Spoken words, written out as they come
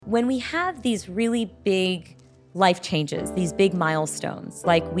when we have these really big life changes, these big milestones,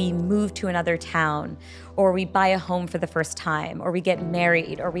 like we move to another town, or we buy a home for the first time, or we get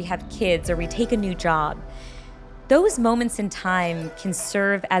married, or we have kids, or we take a new job, those moments in time can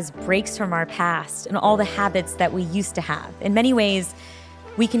serve as breaks from our past and all the habits that we used to have. In many ways,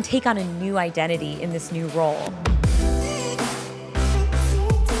 we can take on a new identity in this new role.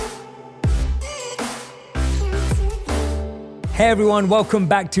 Hey everyone, welcome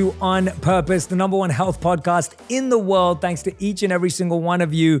back to On Purpose, the #1 health podcast in the world. Thanks to each and every single one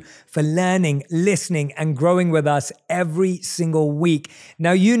of you for learning, listening, and growing with us every single week.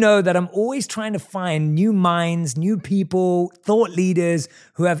 Now, you know that I'm always trying to find new minds, new people, thought leaders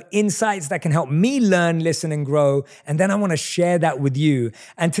who have insights that can help me learn, listen, and grow. And then I want to share that with you.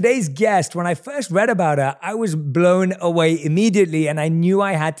 And today's guest, when I first read about her, I was blown away immediately, and I knew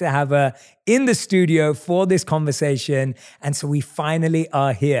I had to have her in the studio for this conversation. And so we finally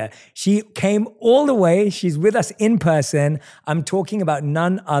are here. She came all the way. She's with us in person. I'm talking about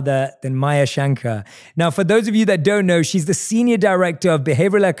none other than Maya Shankar. Now, for those of you that don't know, she's the Senior Director of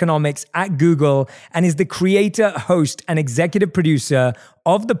Behavioral Economics at Google and is the creator, host, and executive producer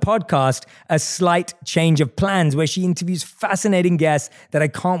of the podcast, A Slight Change of Plans, where she interviews fascinating guests that I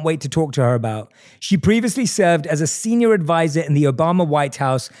can't wait to talk to her about. She previously served as a senior advisor in the Obama White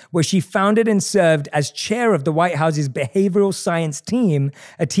House, where she founded and served as chair of the White House's behavioral science team,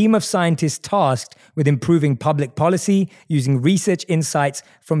 a team of scientists tasked with improving public policy using research insights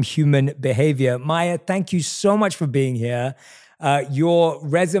from human behavior. Maya, thank you so much for being here. Your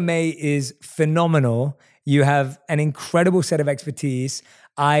resume is phenomenal. You have an incredible set of expertise.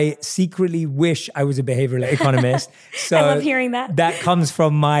 I secretly wish I was a behavioral economist. So I love hearing that. That comes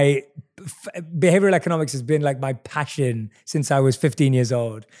from my behavioral economics has been like my passion since I was 15 years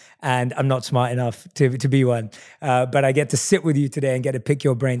old, and I'm not smart enough to be one. But I get to sit with you today and get to pick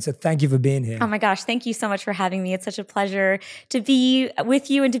your brain. So thank you for being here. Oh my gosh, thank you so much for having me. It's such a pleasure to be with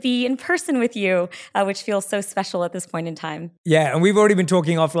you and to be in person with you, which feels so special at this point in time. Yeah, and we've already been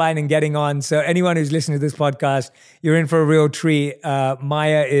talking offline and getting on. So anyone who's listening to this podcast, you're in for a real treat.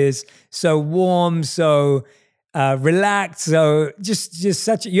 Maya is so warm, so relaxed. So just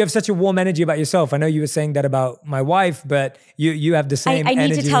you have such a warm energy about yourself. I know you were saying that about my wife, but you have the same energy. I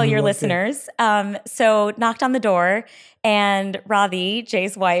need to tell your listeners. So knocked on the door, and Ravi,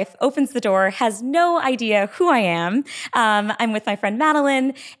 Jay's wife, opens the door, has no idea who I am. I'm with my friend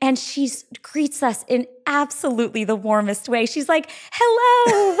Madeline, and she greets us in absolutely the warmest way. She's like,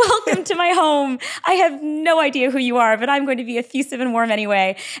 hello, welcome to my home. I have no idea who you are, but I'm going to be effusive and warm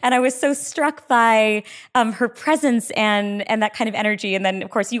anyway. And I was so struck by her presence and that kind of energy. And then, of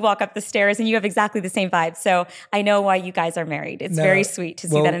course, you walk up the stairs and you have exactly the same vibe. So I know why you guys are married. It's very sweet to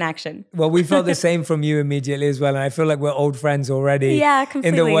see that in action. Well, we felt the same from you immediately as well. And I feel like we're old friends already. Yeah, completely.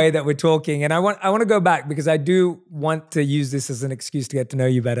 In the way that we're talking. And I want to go back because I do want to use this as an excuse to get to know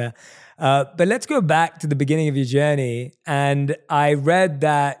you better. But let's go back to the beginning of your journey. And I read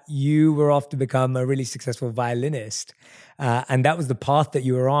that you were off to become a really successful violinist. And that was the path that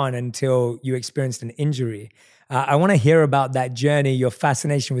you were on until you experienced an injury. I want to hear about that journey, your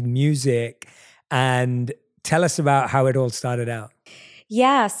fascination with music, and tell us about how it all started out.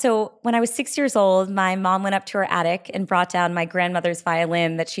 Yeah. So when I was 6 years old, my mom went up to her attic and brought down my grandmother's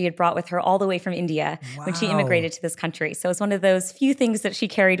violin that she had brought with her all the way from India when she immigrated to this country. So it was one of those few things that she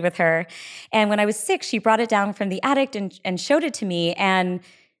carried with her. And when I was 6, she brought it down from the attic and showed it to me. And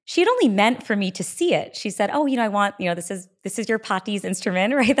she had only meant for me to see it. She said, oh, I want, this is your Pati's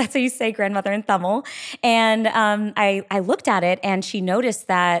instrument, right? That's how you say grandmother in Tamil. And I looked at it, and she noticed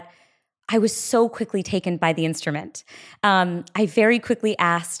that I was so quickly taken by the instrument. I very quickly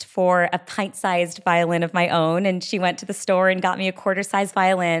asked for a pint-sized violin of my own, and she went to the store and got me a quarter-sized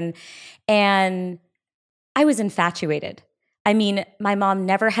violin, and I was infatuated. I mean, my mom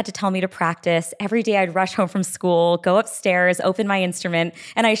never had to tell me to practice. Every day I'd rush home from school, go upstairs, open my instrument.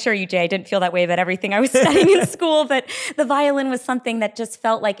 And I assure you, Jay, I didn't feel that way about everything I was studying in school, but the violin was something that just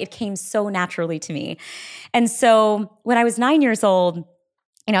felt like it came so naturally to me. And so when I was 9 years old,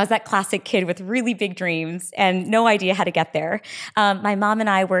 I was that classic kid with really big dreams and no idea how to get there. My mom and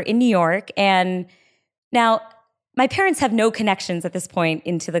I were in New York, and now my parents have no connections at this point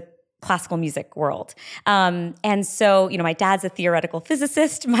into the classical music world. And so, my dad's a theoretical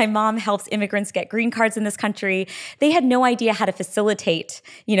physicist. My mom helps immigrants get green cards in this country. They had no idea how to facilitate,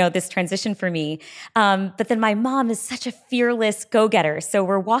 this transition for me. But then my mom is such a fearless go-getter. So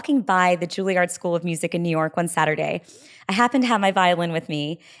we're walking by the Juilliard School of Music in New York one Saturday. I happened to have my violin with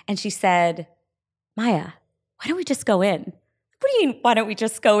me, and she said, Maya, why don't we just go in? what do you mean, why don't we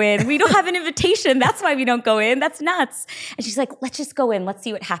just go in? We don't have an invitation. That's why we don't go in. That's nuts. And she's like, let's just go in. Let's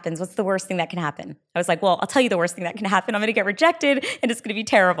see what happens. What's the worst thing that can happen? I was like, well, I'll tell you the worst thing that can happen. I'm going to get rejected and it's going to be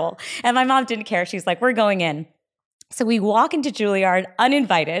terrible. And my mom didn't care. She's like, we're going in. So we walk into Juilliard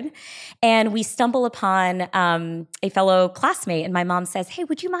uninvited, and we stumble upon a fellow classmate. And my mom says, hey,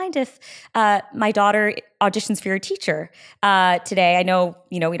 would you mind if my daughter auditions for your teacher today? I know,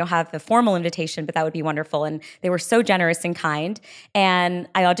 we don't have a formal invitation, but that would be wonderful. And they were so generous and kind. And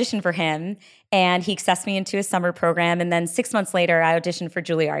I auditioned for him, and he accepts me into his summer program. And then 6 months later, I auditioned for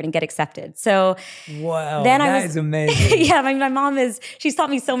Juilliard and get accepted. So wow, that is amazing. Yeah, my mom she's taught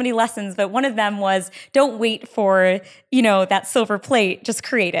me so many lessons, but one of them was don't wait for, that silver plate, just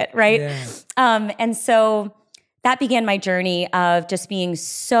create it, right? Yeah. And so that began my journey of just being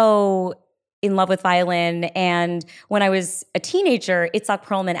so in love with violin. And when I was a teenager, Itzhak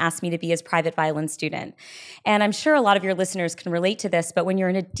Perlman asked me to be his private violin student. And I'm sure a lot of your listeners can relate to this, but when you're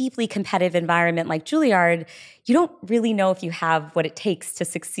in a deeply competitive environment like Juilliard, you don't really know if you have what it takes to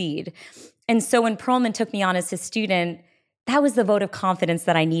succeed. And so when Perlman took me on as his student, that was the vote of confidence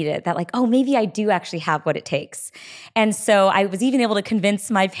that I needed, that maybe I do actually have what it takes. And so I was even able to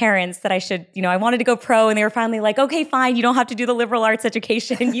convince my parents that I should, I wanted to go pro, and they were finally like, okay, fine, you don't have to do the liberal arts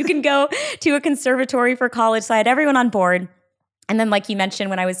education. You can go to a conservatory for college. So I had everyone on board. And then, like you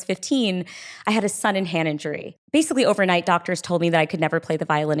mentioned, when I was 15, I had a sun and hand injury. Basically, overnight, doctors told me that I could never play the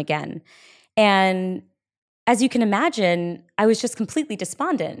violin again. And as you can imagine, I was just completely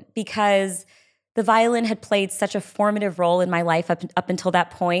despondent because the violin had played such a formative role in my life up until that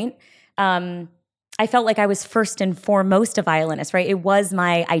point. I felt like I was first and foremost a violinist, right? It was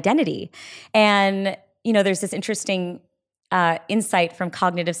my identity. And, there's this interesting insight from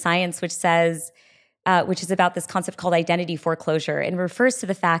cognitive science, which says, which is about this concept called identity foreclosure, and refers to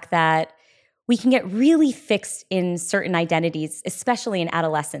the fact that we can get really fixed in certain identities, especially in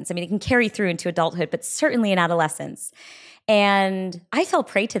adolescence. I mean, it can carry through into adulthood, but certainly in adolescence. And I fell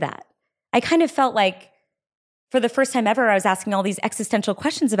prey to that. I kind of felt like for the first time ever, I was asking all these existential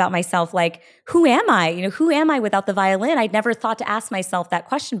questions about myself, like, who am I? Who am I without the violin? I'd never thought to ask myself that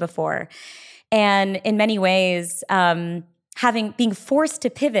question before. And in many ways, being forced to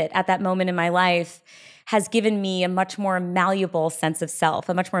pivot at that moment in my life has given me a much more malleable sense of self,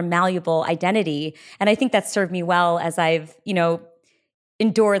 a much more malleable identity. And I think that's served me well as I've,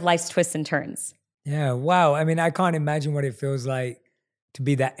 endured life's twists and turns. Yeah, wow. I mean, I can't imagine what it feels like to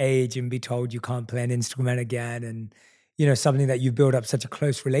be that age and be told you can't play an instrument again, and something that you built up such a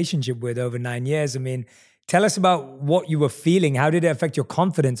close relationship with over 9 years. I mean, tell us about what you were feeling. How did it affect your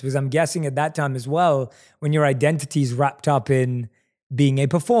confidence? Because I'm guessing at that time as well, when your identity is wrapped up in being a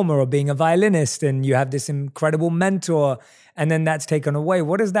performer or being a violinist, and you have this incredible mentor, and then that's taken away.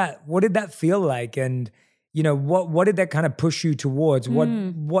 What did that feel like? And what did that kind of push you towards?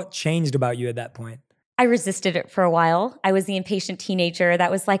 What changed about you at that point? I resisted it for a while. I was the impatient teenager that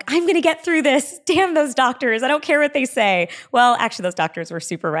was like, I'm going to get through this. Damn those doctors. I don't care what they say. Well, actually, those doctors were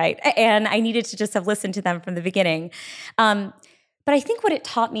super right. And I needed to just have listened to them from the beginning. But I think what it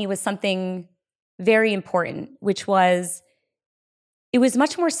taught me was something very important, which was it was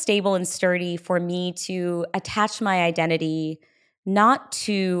much more stable and sturdy for me to attach my identity not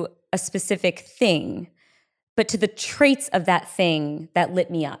to a specific thing, but to the traits of that thing that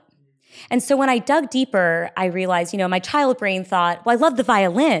lit me up. And so when I dug deeper, I realized, my child brain thought, well, I love the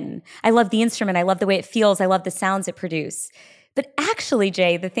violin. I love the instrument. I love the way it feels. I love the sounds it produces. But actually,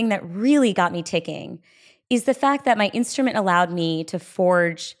 Jay, the thing that really got me ticking is the fact that my instrument allowed me to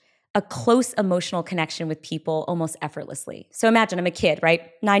forge a close emotional connection with people almost effortlessly. So imagine I'm a kid,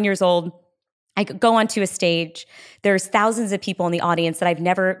 right? 9 years old. I go onto a stage. There's thousands of people in the audience that I've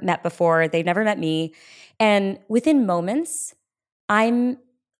never met before. They've never met me. And within moments, I'm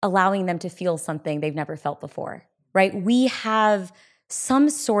allowing them to feel something they've never felt before, right? We have some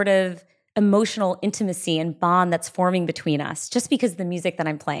sort of emotional intimacy and bond that's forming between us just because of the music that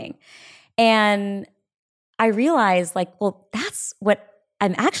I'm playing. And I realized well, that's what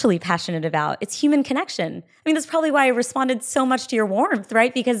I'm actually passionate about. It's human connection. I mean, that's probably why I responded so much to your warmth,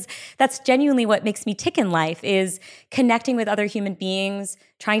 right? Because that's genuinely what makes me tick in life, is connecting with other human beings,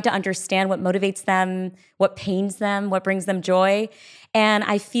 trying to understand what motivates them, what pains them, what brings them joy. And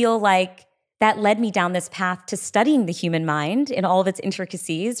I feel like that led me down this path to studying the human mind in all of its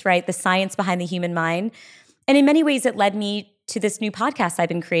intricacies, right? The science behind the human mind. And in many ways, it led me to this new podcast I've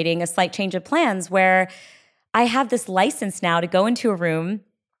been creating, A Slight Change of Plans, where I have this license now to go into a room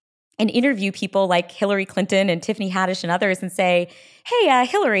and interview people like Hillary Clinton and Tiffany Haddish and others and say, hey,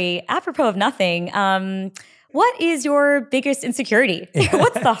 Hillary, apropos of nothing, what is your biggest insecurity?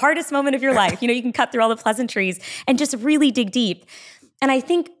 What's the hardest moment of your life? You can cut through all the pleasantries and just really dig deep. And I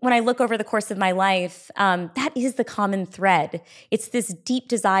think when I look over the course of my life, that is the common thread. It's this deep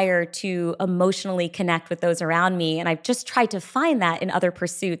desire to emotionally connect with those around me. And I've just tried to find that in other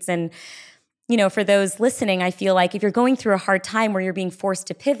pursuits. And, for those listening, I feel like if you're going through a hard time where you're being forced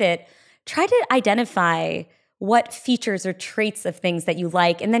to pivot, try to identify what features or traits of things that you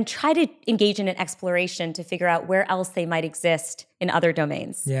like, and then try to engage in an exploration to figure out where else they might exist in other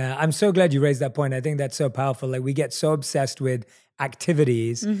domains. Yeah, I'm so glad you raised that point. I think that's so powerful. Like, we get so obsessed with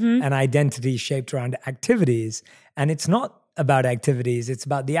activities and identity shaped around activities. And it's not about activities. It's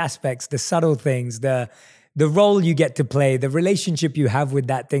about the aspects, the subtle things, the role you get to play, the relationship you have with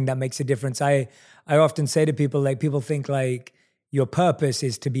that thing that makes a difference. I often say to people, like, people think like your purpose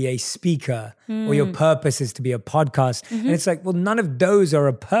is to be a speaker or your purpose is to be a podcast. And it's like, well, none of those are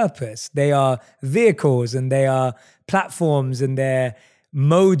a purpose. They are vehicles and they are platforms and they're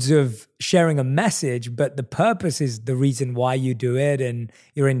modes of sharing a message, but the purpose is the reason why you do it and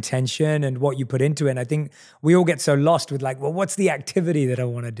your intention and what you put into it. And I think we all get so lost with like, well, what's the activity that I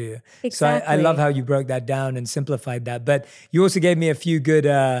want to do? Exactly. So I love how you broke that down and simplified that. But you also gave me a few good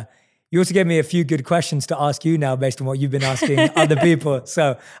questions to ask you now based on what you've been asking other people.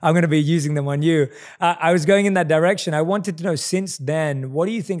 So I'm going to be using them on you. I was going in that direction. I wanted to know, since then, what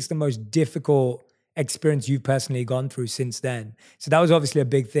do you think is the most difficult experience you've personally gone through since then? So that was obviously a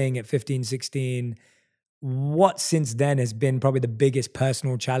big thing at 15, 16. What since then has been probably the biggest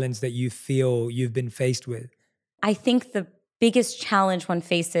personal challenge that you feel you've been faced with? I think the biggest challenge one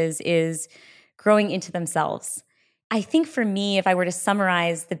faces is growing into themselves. I think for me, if I were to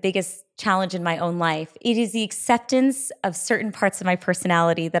summarize the biggest challenge in my own life, it is the acceptance of certain parts of my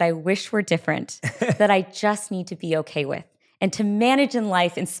personality that I wish were different, that I just need to be okay with, and to manage in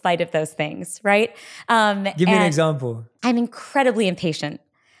life in spite of those things, right? Give me an example. I'm incredibly impatient.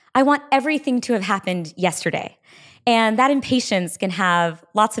 I want everything to have happened yesterday. And that impatience can have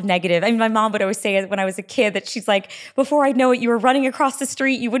lots of negative. I mean, my mom would always say when I was a kid that she's like, before I'd know it, you were running across the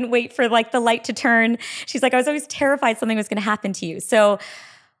street. You wouldn't wait for like the light to turn. She's like, I was always terrified something was going to happen to you. So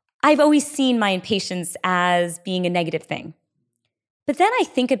I've always seen my impatience as being a negative thing. But then I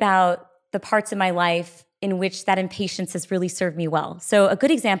think about the parts of my life in which that impatience has really served me well. So a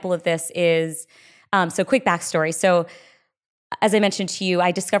good example of this is, so quick backstory. So as I mentioned to you,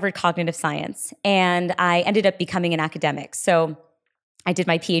 I discovered cognitive science and I ended up becoming an academic. So I did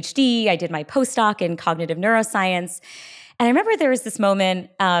my PhD, I did my postdoc in cognitive neuroscience. And I remember there was this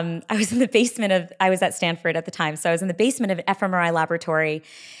moment, I was at Stanford at the time. So I was in the basement of an fMRI laboratory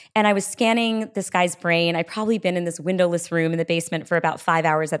and I was scanning this guy's brain. I'd probably been in this windowless room in the basement for about 5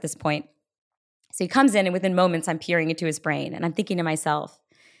 hours at this point. So he comes in and within moments I'm peering into his brain and I'm thinking to myself,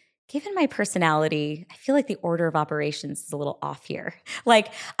 given my personality, I feel like the order of operations is a little off here.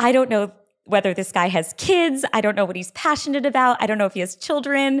 Like, I don't know whether this guy has kids. I don't know what he's passionate about. I don't know if he has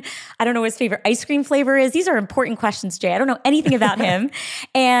children. I don't know what his favorite ice cream flavor is. These are important questions, Jay. I don't know anything about him.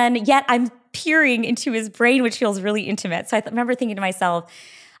 And yet I'm peering into his brain, which feels really intimate. So I remember thinking to myself,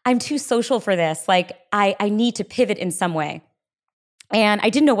 I'm too social for this. Like, I need to pivot in some way. And I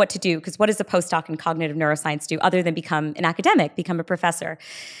didn't know what to do because what does a postdoc in cognitive neuroscience do other than become an academic, become a professor?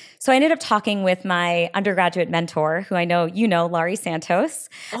 So I ended up talking with my undergraduate mentor, who I know you know, Laurie Santos.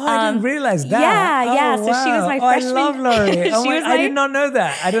 Oh, I didn't realize that. Yeah. Oh, So she was my freshman. I love Laurie. I did not know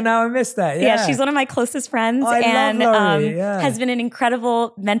that. I don't know how I missed that. Yeah, she's one of my closest friends and love Laurie. Has been an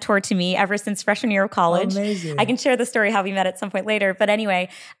incredible mentor to me ever since freshman year of college. Amazing. I can share the story how we met at some point later. But anyway,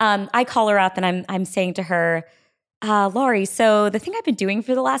 I call her up and I'm saying to her, Laurie, so the thing I've been doing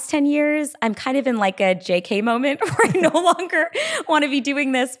for the last 10 years, I'm kind of in like a JK moment where I no longer want to be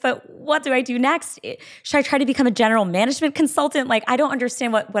doing this, but what do I do next? Should I try to become a general management consultant? Like, I don't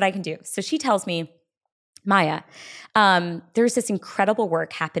understand what I can do. So she tells me, Maya, there's this incredible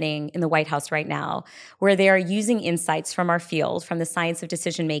work happening in the White House right now where they are using insights from our field, from the science of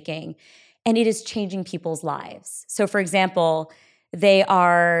decision-making, and it is changing people's lives. So for example, they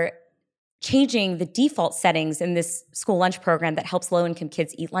are changing the default settings in this school lunch program that helps low-income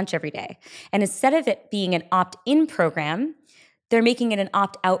kids eat lunch every day. And instead of it being an opt-in program, they're making it an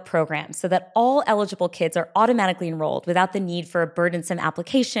opt-out program so that all eligible kids are automatically enrolled without the need for a burdensome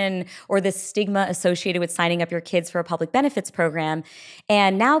application or the stigma associated with signing up your kids for a public benefits program.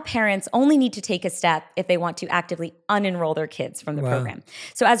 And now parents only need to take a step if they want to actively unenroll their kids from the program.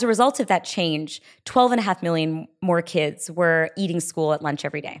 So as a result of that change, 12.5 million more kids were eating school at lunch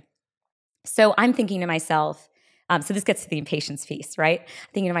every day. So I'm thinking to myself, so this gets to the impatience piece, right?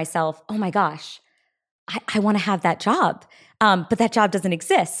 I'm thinking to myself, oh my gosh, I want to have that job. But that job doesn't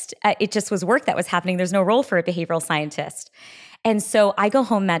exist. It just was work that was happening. There's no role for a behavioral scientist. And so I go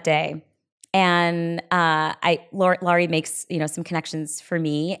home that day, and Laurie makes some connections for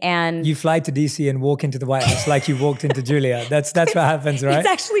me, and you fly to DC and walk into the White House like you walked into Julia. That's what happens, right? It's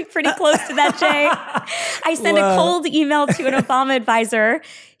actually pretty close to that, Jay. I send a cold email to an Obama advisor.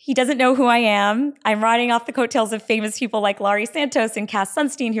 He doesn't know who I am. I'm riding off the coattails of famous people like Laurie Santos and Cass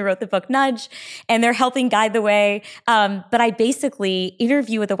Sunstein, who wrote the book Nudge, and they're helping guide the way. But I basically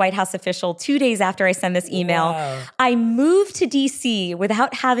interview with a White House official 2 days after I send this email. Wow. I moved to DC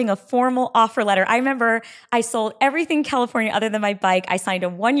without having a formal offer letter. I remember I sold everything in California other than my bike. I signed a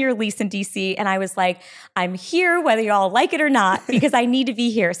 1-year lease in DC, and I was like, I'm here whether you all like it or not, because I need to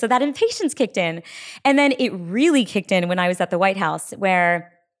be here. So that impatience kicked in. And then it really kicked in when I was at the White House,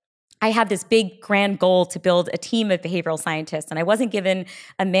 where I had this big grand goal to build a team of behavioral scientists, and I wasn't given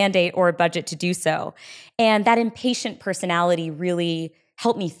a mandate or a budget to do so. And that impatient personality really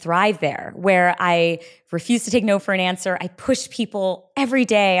helped me thrive there, where I refused to take no for an answer. I pushed people every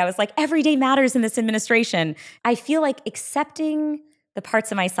day. I was like, every day matters in this administration. I feel like accepting the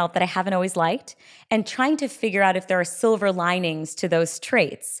parts of myself that I haven't always liked and trying to figure out if there are silver linings to those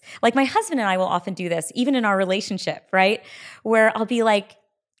traits. Like my husband and I will often do this, even in our relationship, right? Where I'll be like,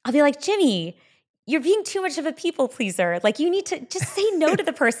 Jimmy, you're being too much of a people pleaser. Like, you need to just say no to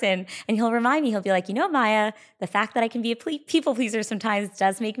the person. And he'll remind me, he'll be like, Maya, the fact that I can be a people pleaser sometimes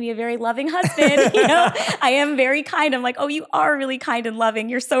does make me a very loving husband. I am very kind. I'm like, oh, you are really kind and loving.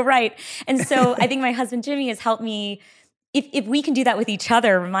 You're so right. And so I think my husband, Jimmy, has helped me. If we can do that with each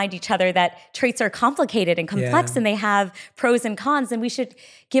other, remind each other that traits are complicated and complex, and they have pros and cons, then we should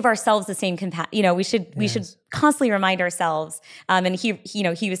give ourselves the same we should constantly remind ourselves. And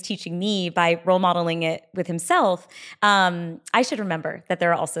he was teaching me by role modeling it with himself. I should remember that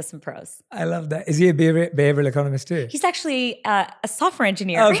there are also some pros. I love that. Is he a behavioral economist too? He's actually a software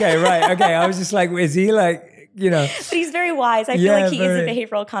engineer. Okay, right. Okay, I was just like, is he like? But he's very wise. I feel like he is a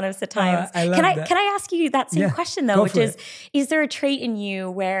behavioral economist at times. Can I ask you that same question though, which is there a trait in you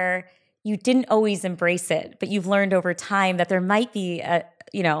where you didn't always embrace it, but you've learned over time that there might be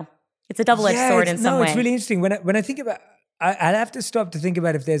it's a double-edged sword in some way? No, it's really interesting. When I think about, I'd have to stop to think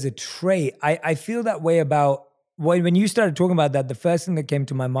about if there's a trait. I feel that way about, when you started talking about that, the first thing that came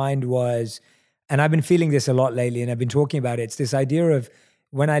to my mind was, and I've been feeling this a lot lately, and I've been talking about it, it's this idea of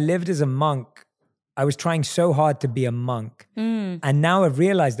when I lived as a monk, I was trying so hard to be a monk. And now I've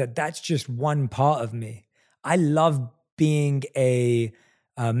realized that that's just one part of me. I love being a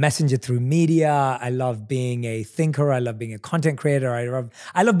messenger through media. I love being a thinker. I love being a content creator.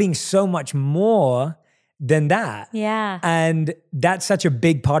 I love being so much more than that. Yeah. And that's such a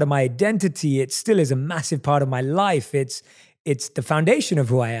big part of my identity. It still is a massive part of my life. It's the foundation of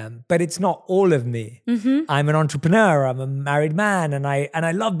who I am, but it's not all of me. Mm-hmm. I'm an entrepreneur. I'm a married man, and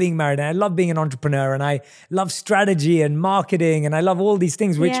I love being married, and I love being an entrepreneur, and I love strategy and marketing, and I love all these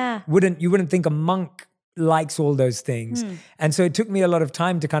things, which you wouldn't think a monk likes all those things. And so it took me a lot of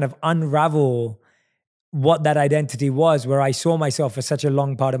time to kind of unravel what that identity was, where I saw myself for such a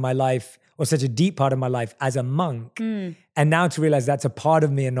long part of my life, or such a deep part of my life as a monk. And now to realize that's a part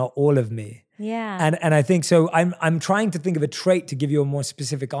of me and not all of me. Yeah. And I think so. I'm trying to think of a trait to give you a more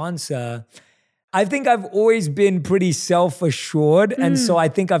specific answer. I think I've always been pretty self-assured. And so I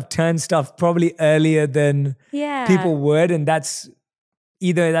think I've turned stuff probably earlier than people would. And that's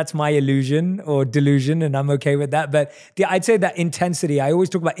my illusion or delusion, and I'm okay with that. But I'd say that intensity, I always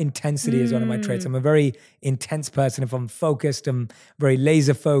talk about intensity as one of my traits. I'm a very intense person. If I'm focused, I'm very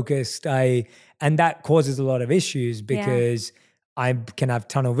laser focused. And that causes a lot of issues because I can have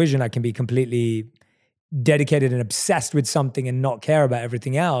tunnel vision. I can be completely dedicated and obsessed with something and not care about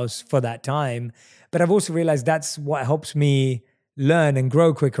everything else for that time. But I've also realized that's what helps me learn and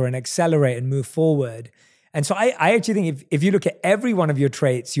grow quicker and accelerate and move forward. And so I actually think if you look at every one of your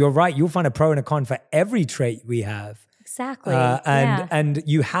traits, you're right, you'll find a pro and a con for every trait we have. Exactly. And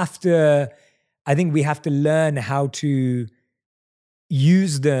you have to, I think we have to learn how to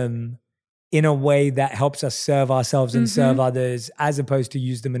use them in a way that helps us serve ourselves and serve others, as opposed to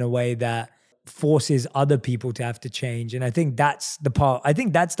use them in a way that forces other people to have to change. And I think that's the part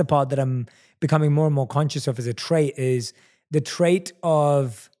that I'm becoming more and more conscious of as a trait, is the trait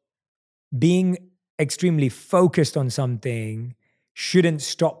of being extremely focused on something shouldn't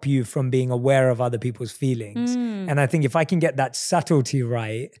stop you from being aware of other people's feelings. And I think if I can get that subtlety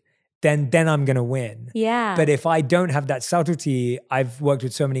right, then I'm going to win. Yeah. But if I don't have that subtlety, I've worked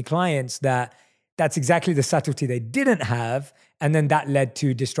with so many clients that's exactly the subtlety they didn't have. And then that led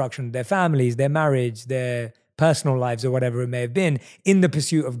to destruction of their families, their marriage, their personal lives or whatever it may have been in the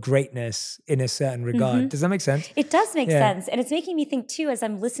pursuit of greatness in a certain regard. Does that make sense? It does make sense. And it's making me think too, as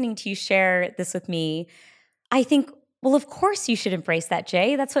I'm listening to you share this with me, I think, well, of course you should embrace that,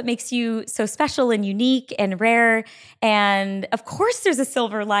 Jay. That's what makes you so special and unique and rare. And of course there's a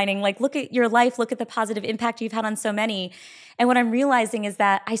silver lining. Like, look at your life, look at the positive impact you've had on so many. And what I'm realizing is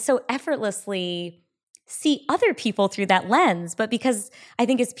that I so effortlessly see other people through that lens. But because I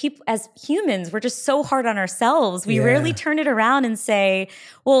think as humans, we're just so hard on ourselves, we rarely turn it around and say,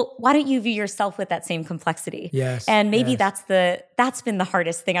 well, why don't you view yourself with that same complexity? Yes. And maybe that's been the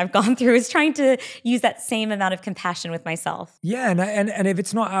hardest thing I've gone through, is trying to use that same amount of compassion with myself. Yeah, and if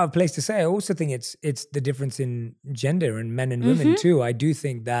it's not out of place to say, I also think it's the difference in gender and men and women too. I do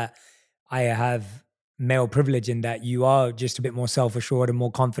think that I have male privilege in that you are just a bit more self-assured and more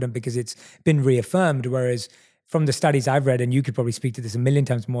confident because it's been reaffirmed. Whereas from the studies I've read, and you could probably speak to this a million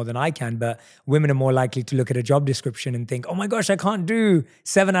times more than I can, but women are more likely to look at a job description and think, oh my gosh, I can't do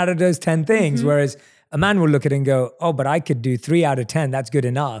 7 out of those 10 things. Whereas a man will look at it and go, oh, but I could do 3 out of 10. That's good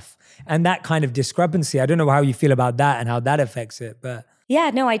enough. And that kind of discrepancy, I don't know how you feel about that and how that affects it. But yeah,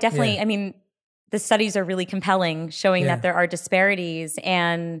 no, I definitely, I mean, the studies are really compelling, showing that there are disparities.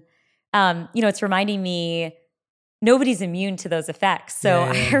 And it's reminding me nobody's immune to those effects. So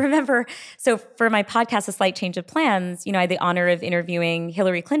I remember, for my podcast, A Slight Change of Plans, I had the honor of interviewing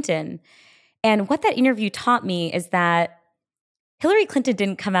Hillary Clinton. And what that interview taught me is that Hillary Clinton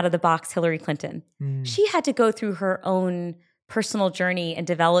didn't come out of the box Hillary Clinton. She had to go through her own personal journey and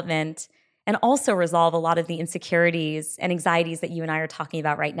development, and also resolve a lot of the insecurities and anxieties that you and I are talking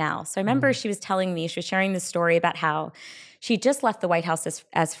about right now. So I remember she was sharing this story about how she just left the White House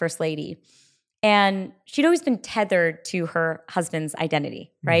as First Lady. And she'd always been tethered to her husband's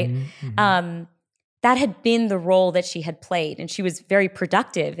identity, right? That had been the role that she had played. And she was very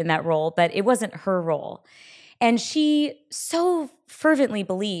productive in that role, but it wasn't her role. And she so fervently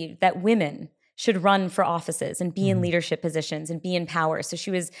believed that women should run for offices and be in leadership positions and be in power. So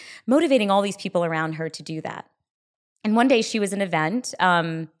she was motivating all these people around her to do that. And one day she was at an event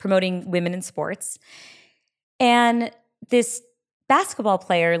promoting women in sports. And this basketball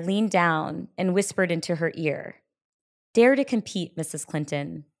player leaned down and whispered into her ear, "Dare to compete, Mrs.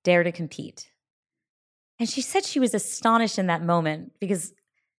 Clinton, dare to compete." And she said she was astonished in that moment because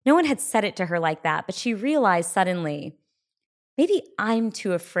no one had said it to her like that, but she realized suddenly, maybe I'm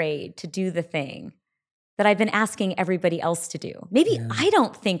too afraid to do the thing that I've been asking everybody else to do. Maybe I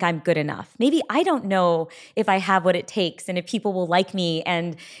don't think I'm good enough. Maybe I don't know if I have what it takes and if people will like me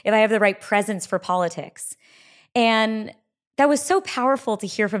and if I have the right presence for politics. And that was so powerful to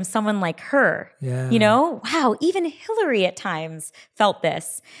hear from someone like her. Wow, even Hillary at times felt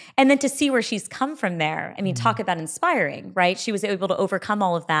this. And then to see where she's come from there, I mean, talk about inspiring, right? She was able to overcome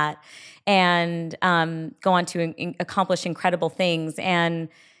all of that and go on to accomplish incredible things. And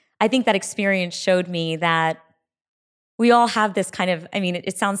I think that experience showed me that we all have this kind of, I mean,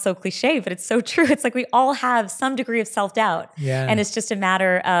 it sounds so cliche, but it's so true. It's like we all have some degree of self-doubt. And it's just a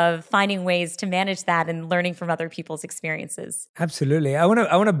matter of finding ways to manage that and learning from other people's experiences. Absolutely. I want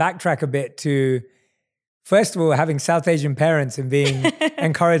to backtrack a bit to, first of all, having South Asian parents and being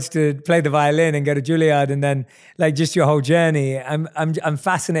encouraged to play the violin and go to Juilliard, and then like just your whole journey. I'm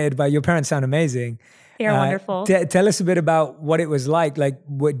fascinated by your parents. Sound amazing. They're wonderful. Tell us a bit about what it was like. Like,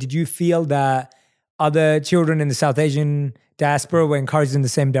 what did you feel that other children in the South Asian diaspora were encouraged in the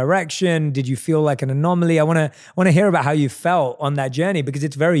same direction? Did you feel like an anomaly? I want to hear about how you felt on that journey because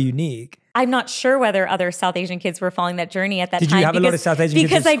it's very unique. I'm not sure whether other South Asian kids were following that journey at that time. Did you have a lot of South Asian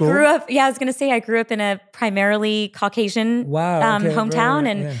kids in school? Because I grew up, I was going to say I grew up in a primarily Caucasian hometown,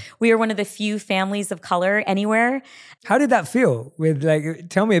 and we were one of the few families of color anywhere. How did that feel?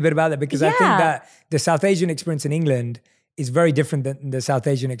 Tell me a bit about that, because I think that the South Asian experience in England is very different than the South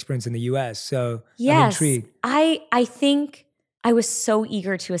Asian experience in the US. So I'm intrigued. I think I was so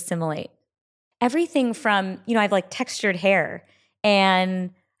eager to assimilate. Everything from, I have like textured hair,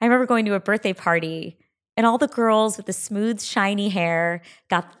 and I remember going to a birthday party and all the girls with the smooth, shiny hair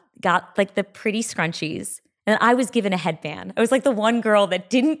got like the pretty scrunchies. And I was given a headband. I was like the one girl that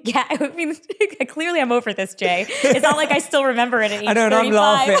didn't get, I mean, clearly I'm over this, Jay. It's not like I still remember it at age 35.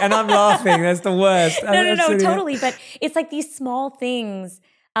 I know, and I'm laughing. That's the worst. No, totally. But it's like these small things.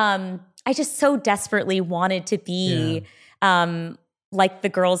 I just so desperately wanted to be like the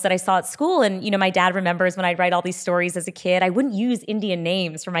girls that I saw at school. And, my dad remembers when I'd write all these stories as a kid, I wouldn't use Indian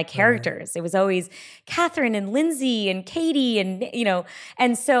names for my characters. Right. It was always Catherine and Lindsay and Katie and,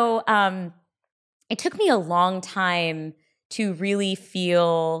 and so it took me a long time to really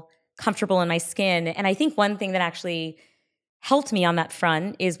feel comfortable in my skin. And I think one thing that actually helped me on that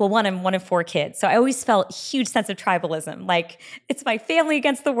front is, well, one, I'm one of 4 kids. So I always felt a huge sense of tribalism, like it's my family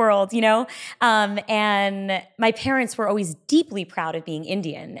against the world, you know? And my parents were always deeply proud of being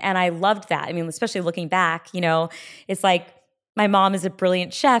Indian. And I loved that. I mean, especially looking back, you know, it's like, my mom is a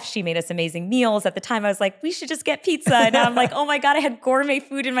brilliant chef. She made us amazing meals. At the time, I was like, we should just get pizza. And now I'm like, oh my God, I had gourmet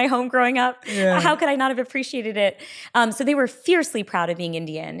food in my home growing up. Yeah. How could I not have appreciated it? So they were fiercely proud of being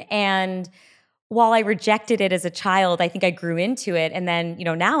Indian. And while I rejected it as a child, I think I grew into it. And then, you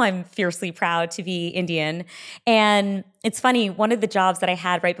know, now I'm fiercely proud to be Indian. And it's funny, one of the jobs that I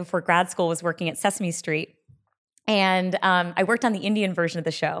had right before grad school was working at Sesame Street. And I worked on the Indian version of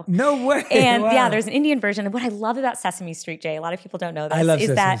the show. No way. And wow. Yeah, there's an Indian version. And what I love about Sesame Street, Jay, a lot of people don't know this, I love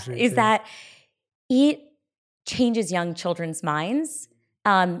Sesame Street, is that it changes young children's minds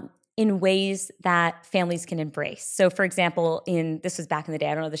in ways that families can embrace. So for example, this was back in the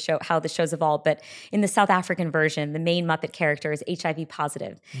day, I don't know how the show's evolved, but in the South African version, the main Muppet character is HIV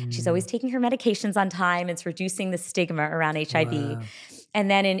positive. She's always taking her medications on time. It's reducing the stigma around HIV. Wow. And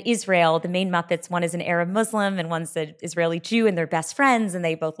then in Israel, the main Muppets, one is an Arab Muslim and one's an Israeli Jew, and they're best friends and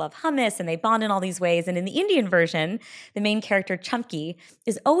they both love hummus and they bond in all these ways. And in the Indian version, the main character, Chumki,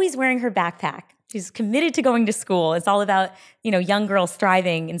 is always wearing her backpack. She's committed to going to school. It's all about, you know, young girls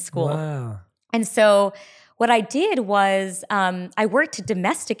thriving in school. Wow. And so what I did was I worked to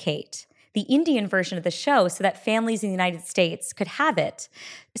domesticate the Indian version of the show so that families in the United States could have it,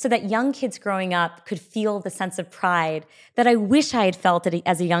 so that young kids growing up could feel the sense of pride that I wish I had felt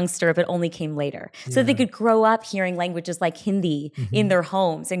as a youngster, but only came later. So that they could grow up hearing languages like Hindi in their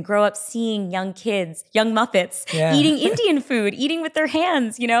homes and grow up seeing young kids, young Muppets, eating Indian food, eating with their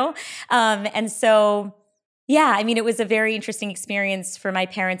hands, you know? And so... yeah, I mean, it was a very interesting experience for my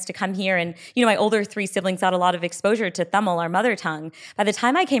parents to come here. And, you know, my older 3 siblings got a lot of exposure to Tamil, our mother tongue. By the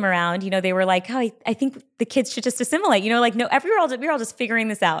time I came around, you know, they were like, oh, I think the kids should just assimilate. You know, like, no, we were all just figuring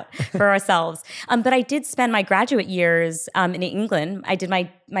this out for ourselves. But I did spend my graduate years in England. I did my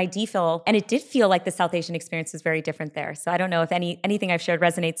DPhil, and it did feel like the South Asian experience was very different there. So I don't know if anything I've shared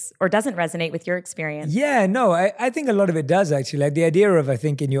resonates or doesn't resonate with your experience. Yeah, no, I think a lot of it does, actually. Like the idea of, I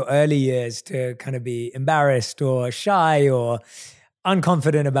think, in your early years to kind of be embarrassed or shy or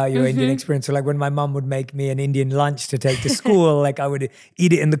unconfident about your Indian experience. So like when my mom would make me an Indian lunch to take to school, like I would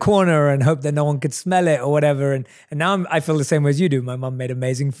eat it in the corner and hope that no one could smell it or whatever. And now I feel the same way as you do. My mom made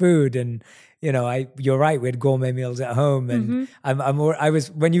amazing food, and you know, you're right, we had gourmet meals at home. And I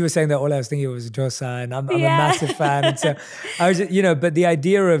was, when you were saying that, all I was thinking was dosa, and I'm a massive fan. And so I was, you know, but the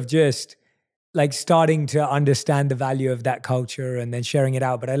idea of just like starting to understand the value of that culture and then sharing it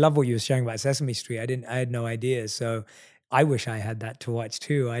out. But I love what you were sharing about Sesame Street. I had no idea. So I wish I had that to watch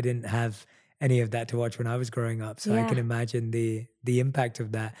too. I didn't have any of that to watch when I was growing up. So I can imagine the impact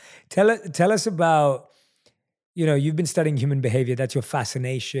of that. Tell us about, you know, you've been studying human behavior. That's your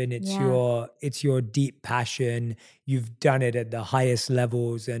fascination. It's your deep passion. You've done it at the highest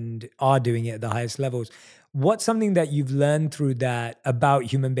levels and are doing it at the highest levels. What's something that you've learned through that about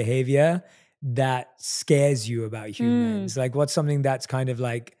human behavior that scares you about humans? Like what's something that's kind of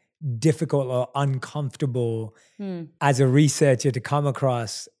like difficult or uncomfortable as a researcher to come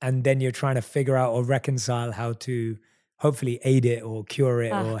across, and then you're trying to figure out or reconcile how to hopefully aid it or cure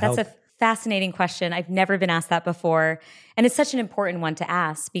it or help? That's a fascinating question. I've never been asked that before. And it's such an important one to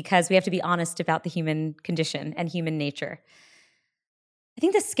ask because we have to be honest about the human condition and human nature. I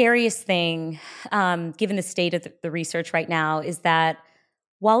think the scariest thing, given the state of the research right now, is that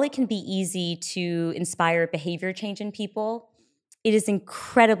while it can be easy to inspire behavior change in people, it is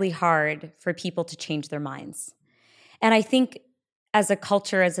incredibly hard for people to change their minds. And I think as a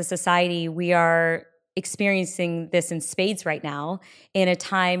culture, as a society, we are experiencing this in spades right now in a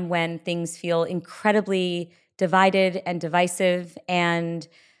time when things feel incredibly divided and divisive. And,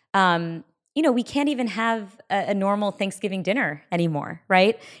 you know, we can't even have a normal Thanksgiving dinner anymore,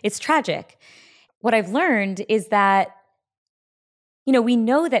 right? It's tragic. What I've learned is that, you know, we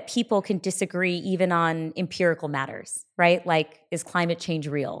know that people can disagree even on empirical matters, right? Like, is climate change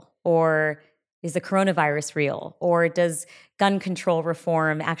real? Or is the coronavirus real? Or does gun control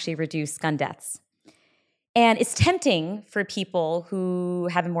reform actually reduce gun deaths? And it's tempting for people who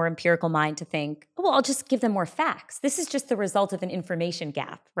have a more empirical mind to think, oh, well, I'll just give them more facts. This is just the result of an information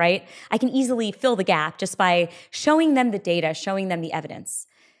gap, right? I can easily fill the gap just by showing them the data, showing them the evidence.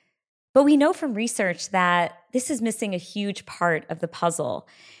 But we know from research that this is missing a huge part of the puzzle.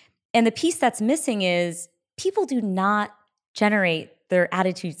 And the piece that's missing is people do not generate their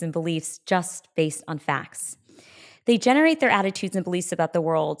attitudes and beliefs just based on facts. They generate their attitudes and beliefs about the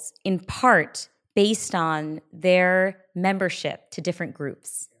world in part based on their membership to different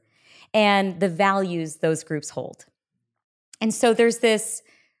groups and the values those groups hold. And so there's this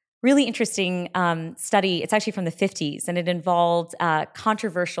really interesting study. It's actually from the 50s, and it involved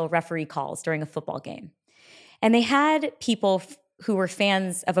controversial referee calls during a football game. And they had people who were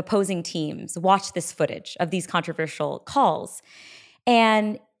fans of opposing teams watch this footage of these controversial calls.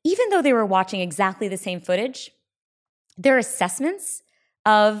 And even though they were watching exactly the same footage, their assessments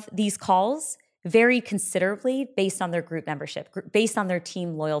of these calls varied considerably based on their group membership, based on their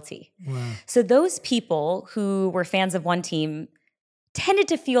team loyalty. Wow. So those people who were fans of one team tended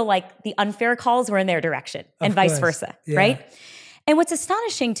to feel like the unfair calls were in their direction and vice versa, right? And what's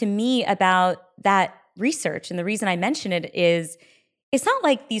astonishing to me about that research, and the reason I mention it, is it's not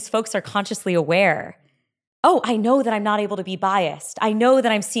like these folks are consciously aware, oh, I know that I'm not able to be biased. I know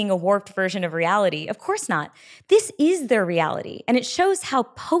that I'm seeing a warped version of reality. Of course not. This is their reality. And it shows how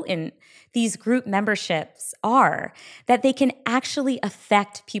potent these group memberships are, that they can actually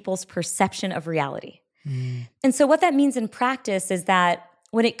affect people's perception of reality. And so what that means in practice is that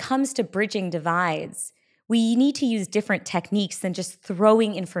when it comes to bridging divides, we need to use different techniques than just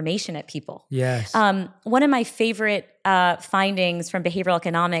throwing information at people. Yes. One of my favorite findings from behavioral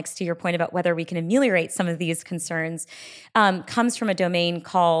economics, to your point about whether we can ameliorate some of these concerns, comes from a domain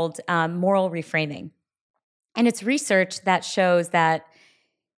called moral reframing. And it's research that shows that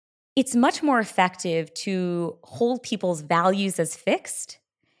it's much more effective to hold people's values as fixed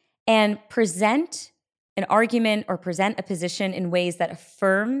and present an argument or present a position in ways that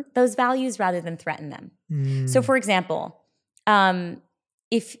affirm those values rather than threaten them. So for example,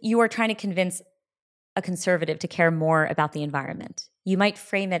 if you are trying to convince a conservative to care more about the environment, you might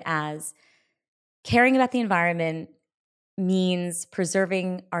frame it as caring about the environment means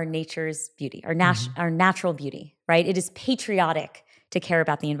preserving our nature's beauty, our natural beauty, right? It is patriotic to care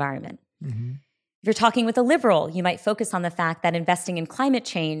about the environment. If you're talking with a liberal, you might focus on the fact that investing in climate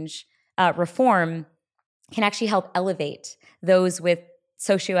change reform can actually help elevate those with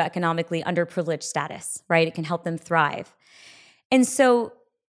socioeconomically underprivileged status, right? It can help them thrive. And so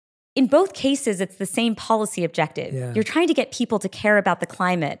in both cases, it's the same policy objective. Yeah. You're trying to get people to care about the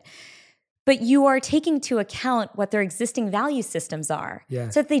climate, but you are taking into account what their existing value systems are. Yeah.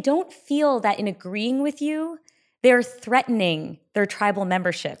 So that they don't feel that in agreeing with you, they're threatening their tribal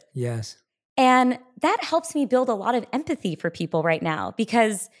membership. Yes. And that helps me build a lot of empathy for people right now,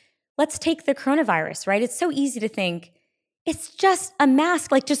 because let's take the coronavirus, right? It's so easy to think, it's just a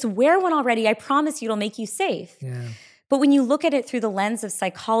mask, like just wear one already. I promise you it'll make you safe. Yeah. But when you look at it through the lens of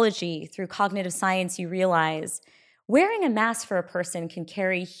psychology, through cognitive science, you realize wearing a mask for a person can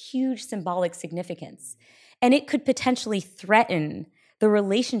carry huge symbolic significance. And it could potentially threaten the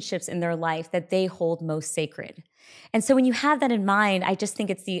relationships in their life that they hold most sacred. And so when you have that in mind, I just think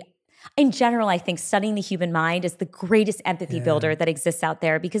in general, I think studying the human mind is the greatest empathy builder that exists out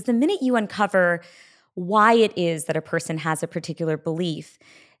there, because the minute you uncover why it is that a person has a particular belief,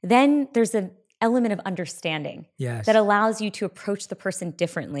 then there's an element of understanding that allows you to approach the person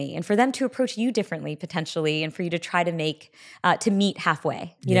differently, and for them to approach you differently potentially, and for you to try to meet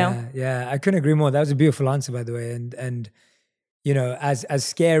halfway, you know? Yeah, I couldn't agree more. That was a beautiful answer, by the way. And you know, as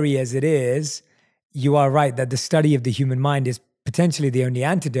scary as it is, you are right that the study of the human mind is potentially the only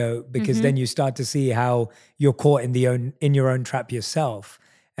antidote, because then you start to see how you're caught in your own trap yourself.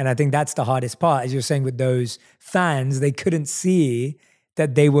 And I think that's the hardest part. As you're saying with those fans, they couldn't see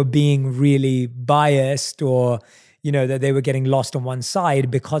that they were being really biased, or, you know, that they were getting lost on one side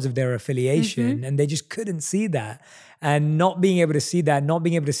because of their affiliation. And they just couldn't see that. And not being able to see that, not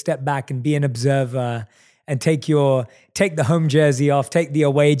being able to step back and be an observer and take the home jersey off, take the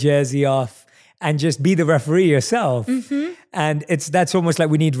away jersey off, and just be the referee yourself. And that's almost like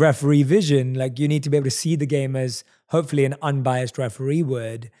we need referee vision. Like, you need to be able to see the game as hopefully an unbiased referee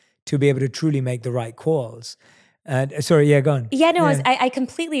would, to be able to truly make the right calls. Sorry, go on. I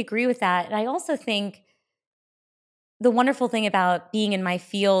completely agree with that. And I also think the wonderful thing about being in my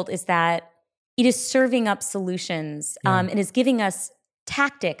field is that it is serving up solutions and is giving us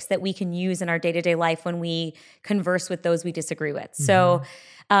tactics that we can use in our day-to-day life when we converse with those we disagree with. So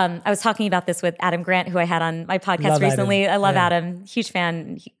I was talking about this with Adam Grant, who I had on my podcast recently. Adam. I love Adam, huge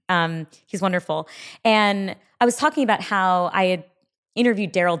fan. He's wonderful. And I was talking about how I had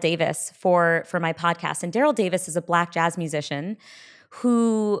interviewed Daryl Davis for my podcast. And Daryl Davis is a Black jazz musician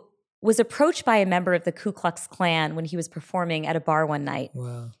who was approached by a member of the Ku Klux Klan when he was performing at a bar one night.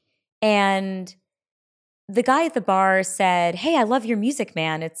 Wow. And the guy at the bar said, "Hey, I love your music,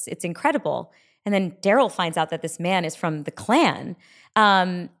 man. It's incredible." And then Daryl finds out that this man is from the Klan.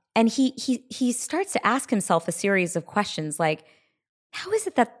 And he starts to ask himself a series of questions like, how is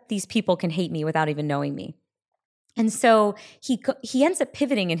it that these people can hate me without even knowing me? And so he ends up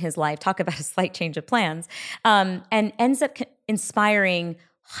pivoting in his life, talk about a slight change of plans, and ends up inspiring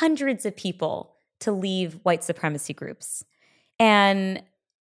hundreds of people to leave white supremacy groups. And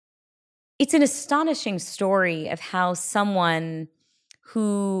it's an astonishing story of how someone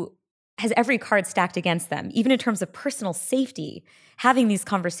who has every card stacked against them, even in terms of personal safety, having these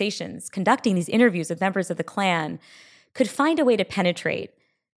conversations, conducting these interviews with members of the Klan, could find a way to penetrate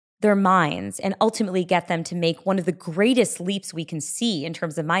their minds and ultimately get them to make one of the greatest leaps we can see in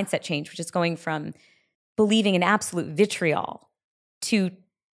terms of mindset change, which is going from believing in absolute vitriol to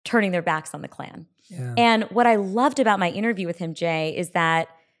turning their backs on the Klan. Yeah. And what I loved about my interview with him, Jay, is that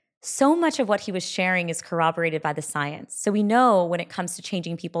so much of what he was sharing is corroborated by the science. So we know when it comes to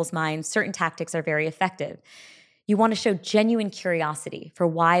changing people's minds, certain tactics are very effective. You want to show genuine curiosity for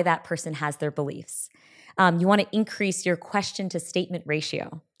why that person has their beliefs. You want to increase your question to statement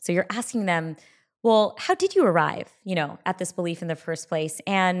ratio. So you're asking them, well, how did you arrive, at this belief in the first place?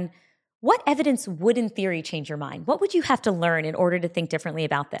 And what evidence would in theory change your mind? What would you have to learn in order to think differently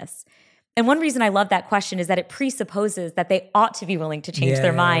about this? And one reason I love that question is that it presupposes that they ought to be willing to change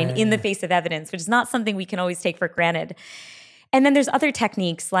their mind in the face of evidence, which is not something we can always take for granted. And then there's other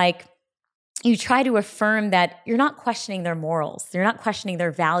techniques like you try to affirm that you're not questioning their morals. You're not questioning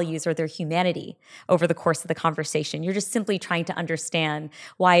their values or their humanity over the course of the conversation. You're just simply trying to understand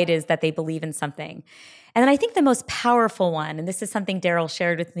why it is that they believe in something. And then I think the most powerful one, and this is something Daryl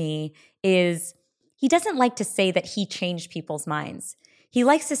shared with me, is he doesn't like to say that he changed people's minds. He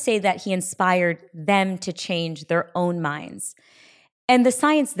likes to say that he inspired them to change their own minds. And the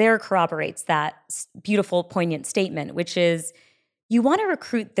science there corroborates that beautiful, poignant statement, which is you want to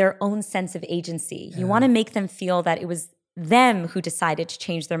recruit their own sense of agency. You want to make them feel that it was them who decided to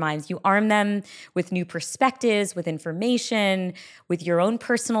change their minds. You arm them with new perspectives, with information, with your own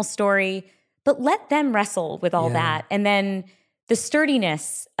personal story, but let them wrestle with all that. And then the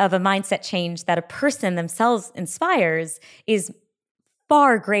sturdiness of a mindset change that a person themselves inspires is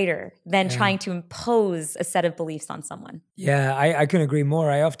far greater than trying to impose a set of beliefs on someone. Yeah, I couldn't agree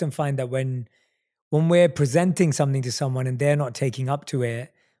more. I often find that when we're presenting something to someone and they're not taking up to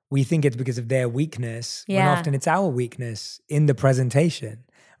it, we think it's because of their weakness, when often it's our weakness in the presentation,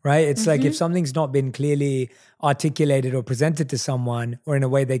 right? It's like if something's not been clearly articulated or presented to someone or in a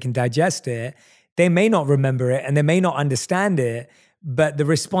way they can digest it, they may not remember it and they may not understand it, but the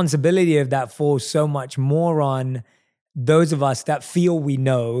responsibility of that falls so much more on those of us that feel we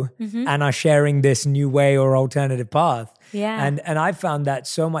know and are sharing this new way or alternative path. Yeah. And I found that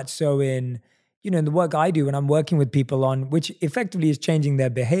so much so in the work I do when I'm working with people on, which effectively is changing their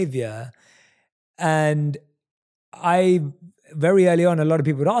behavior. And very early on, a lot of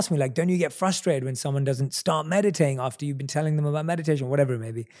people would ask me, like, don't you get frustrated when someone doesn't start meditating after you've been telling them about meditation, whatever it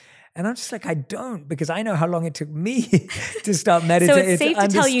may be? And I'm just like, I don't, because I know how long it took me to start meditating. So it's safe to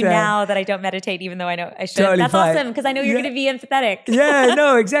tell you now that I don't meditate, even though I know I should. Totally That's fine. awesome, because I know you're going to be empathetic. Yeah,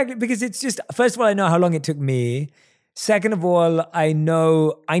 no, exactly. Because it's just, first of all, I know how long it took me. Second of all, I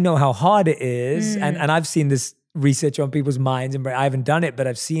know how hard it is. And I've seen this research on people's minds, and I haven't done it, but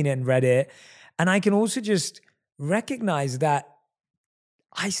I've seen it and read it. And I can also just recognize that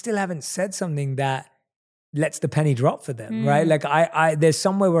I still haven't said something that lets the penny drop for them, right? Like I there's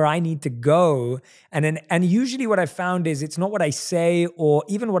somewhere where I need to go. And usually what I found is it's not what I say or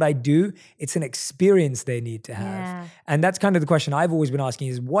even what I do, it's an experience they need to have. Yeah. And that's kind of the question I've always been asking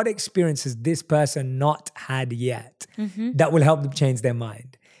is what experience has this person not had yet that will help them change their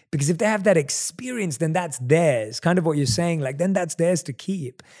mind? Because if they have that experience, then that's theirs. Kind of what you're saying, like then that's theirs to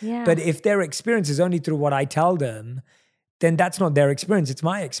keep. Yeah. But if their experience is only through what I tell them, then that's not their experience, it's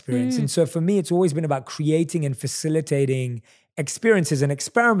my experience. And so for me, it's always been about creating and facilitating experiences and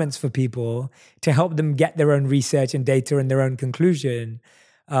experiments for people to help them get their own research and data and their own conclusion,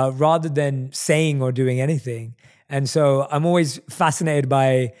 rather than saying or doing anything. And so I'm always fascinated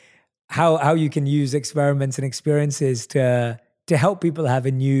by how you can use experiments and experiences to help people have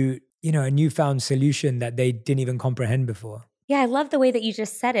a newfound solution that they didn't even comprehend before. Yeah, I love the way that you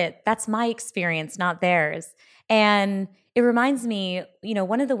just said it. That's my experience, not theirs. And it reminds me,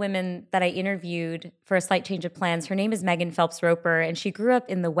 one of the women that I interviewed for A Slight Change of Plans, her name is Megan Phelps Roper, and she grew up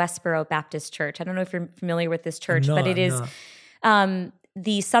in the Westboro Baptist Church. I don't know if you're familiar with this church, but it is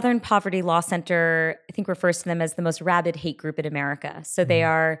the Southern Poverty Law Center, I think refers to them as the most rabid hate group in America. So they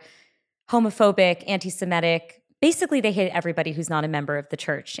are homophobic, anti-Semitic. Basically, they hate everybody who's not a member of the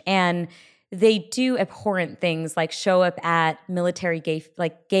church. And they do abhorrent things like show up at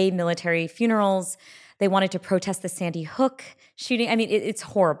gay military funerals. They wanted to protest the Sandy Hook shooting. I mean, it's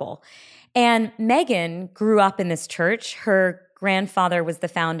horrible. And Megan grew up in this church. Her grandfather was the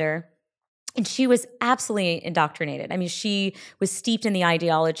founder. And she was absolutely indoctrinated. I mean, she was steeped in the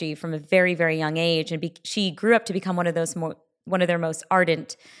ideology from a very, very young age, and she grew up to become one of their most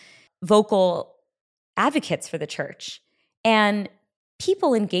ardent, vocal advocates for the church. And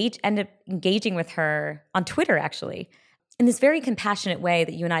people end up engaging with her on Twitter, actually, in this very compassionate way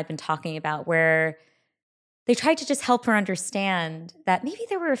that you and I have been talking about, where they tried to just help her understand that maybe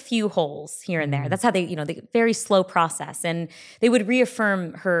there were a few holes here and there. That's how the very slow process. And they would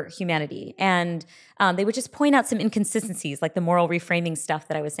reaffirm her humanity. And they would just point out some inconsistencies, like the moral reframing stuff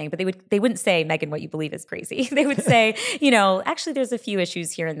that I was saying. But they wouldn't say, Megan, what you believe is crazy. They would say, actually, there's a few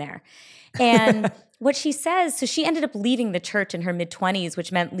issues here and there. And what she says, so she ended up leaving the church in her mid-20s,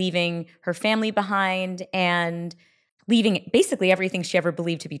 which meant leaving her family behind and leaving basically everything she ever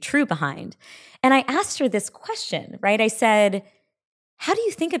believed to be true behind. And I asked her this question, right? I said, how do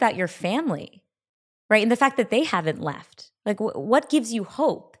you think about your family, right? And the fact that they haven't left. Like, what gives you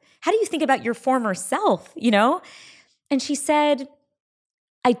hope? How do you think about your former self, And she said,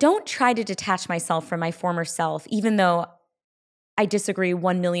 I don't try to detach myself from my former self, even though I disagree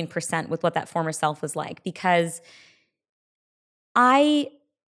 1,000,000% with what that former self was like, because I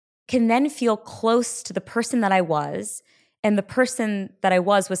can then feel close to the person that I was, and the person that I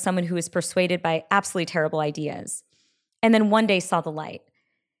was someone who was persuaded by absolutely terrible ideas, and then one day saw the light.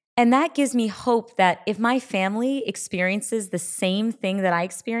 And that gives me hope that if my family experiences the same thing that I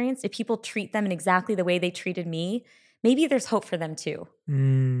experienced, if people treat them in exactly the way they treated me, maybe there's hope for them too.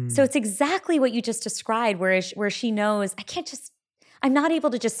 So it's exactly what you just described, where she knows, I'm not able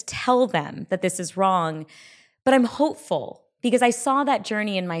to just tell them that this is wrong, but I'm hopeful because I saw that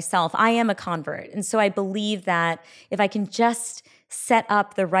journey in myself. I am a convert. And so I believe that if I can just set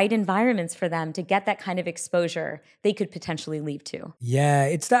up the right environments for them to get that kind of exposure, they could potentially leave too. Yeah,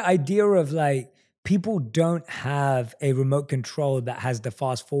 it's that idea of like, people don't have a remote control that has the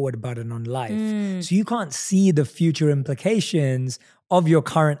fast forward button on life. So you can't see the future implications of your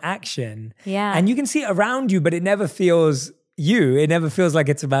current action. Yeah. And you can see it around you, but it never feels you. It never feels like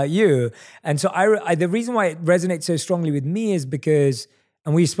it's about you. And so the reason why it resonates so strongly with me is because,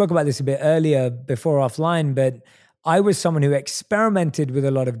 and we spoke about this a bit earlier before offline, but I was someone who experimented with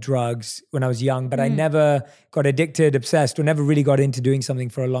a lot of drugs when I was young, but I never got addicted, obsessed, or never really got into doing something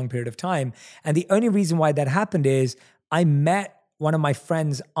for a long period of time. And the only reason why that happened is I met one of my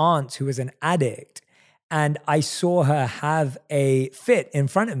friend's aunts who was an addict, and I saw her have a fit in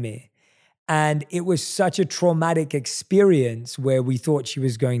front of me. And it was such a traumatic experience where we thought she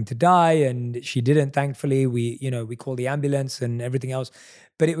was going to die, and she didn't, thankfully. We called the ambulance and everything else.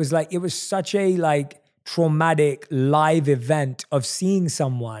 But it was such a traumatic live event of seeing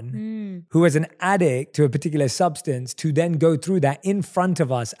someone who was an addict to a particular substance to then go through that in front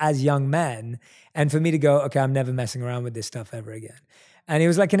of us as young men. And for me to go, okay, I'm never messing around with this stuff ever again. And it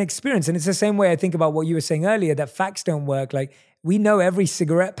was like an experience. And it's the same way I think about what you were saying earlier, that facts don't work. Like, we know every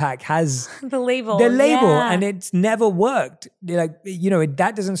cigarette pack has the label, and it's never worked.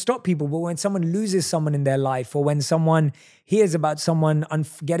 That doesn't stop people. But when someone loses someone in their life, or when someone hears about someone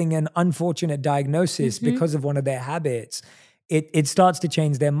getting an unfortunate diagnosis because of one of their habits, it starts to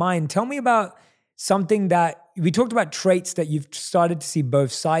change their mind. Tell me about something that we talked about, traits that you've started to see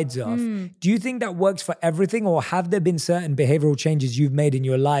both sides of. Do you think that works for everything, or have there been certain behavioral changes you've made in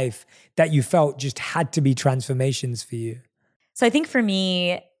your life that you felt just had to be transformations for you? So I think for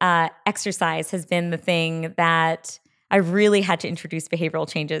me, exercise has been the thing that I really had to introduce behavioral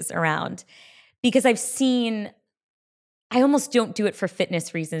changes around, because I almost don't do it for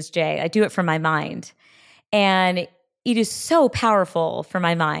fitness reasons, Jay. I do it for my mind. And it is so powerful for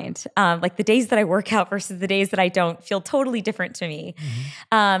my mind. Like the days that I work out versus the days that I don't feel totally different to me.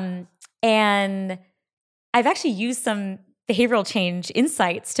 And I've actually used some behavioral change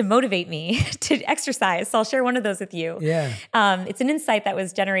insights to motivate me to exercise. So I'll share one of those with you. Yeah. It's an insight that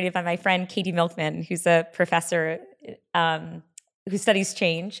was generated by my friend, Katie Milkman, who's a professor who studies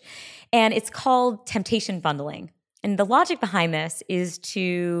change. And it's called temptation bundling. And the logic behind this is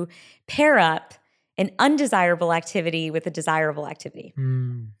to pair up an undesirable activity with a desirable activity.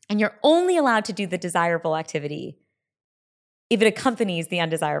 And you're only allowed to do the desirable activity if it accompanies the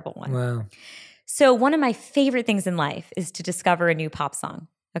undesirable one. Wow. So one of my favorite things in life is to discover a new pop song,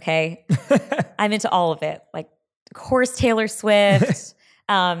 okay? I'm into all of it, like of course Taylor Swift.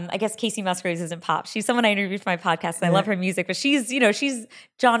 I guess Casey Musgraves isn't pop. She's someone I interviewed for my podcast, and I love her music, but she's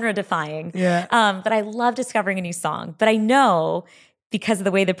genre defying. Yeah. But I love discovering a new song. But I know, because of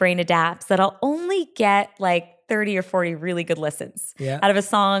the way the brain adapts, that I'll only get like 30 or 40 really good listens out of a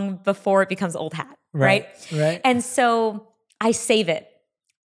song before it becomes old hat, right? Right. And so I save it.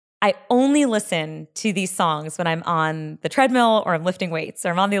 I only listen to these songs when I'm on the treadmill or I'm lifting weights or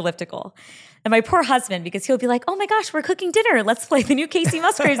I'm on the elliptical. And my poor husband, because he'll be like, oh my gosh, we're cooking dinner. Let's play the new Casey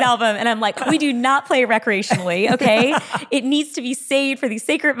Musgraves album. And I'm like, we do not play recreationally, okay? It needs to be saved for these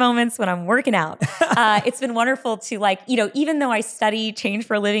sacred moments when I'm working out. It's been wonderful to even though I study change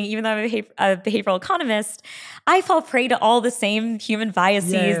for a living, even though I'm a behavioral economist, I fall prey to all the same human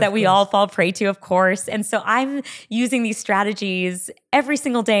biases that we all fall prey to, of course. And so I'm using these strategies every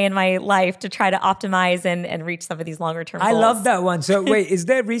single day in my life to try to optimize and reach some of these longer term goals. I love that one. So wait, is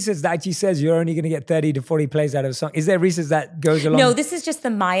there research that actually says you're only going to get 30 to 40 plays out of a song? Is there research that goes along? No, this is just the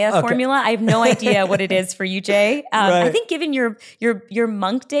Maya formula. I have no idea what it is for you, Jay. Right. I think given your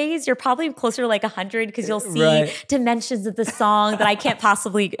monk days, you're probably closer to like 100 because you'll see dimensions of the song that I can't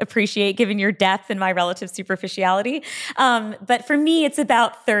possibly appreciate given your depth and my relative superficiality. But for me, it's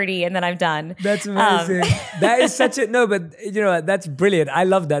about 30 and then I'm done. That's amazing. That is such that's brilliant. I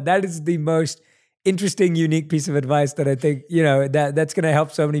love that. That is the most interesting, unique piece of advice that I think, that's going to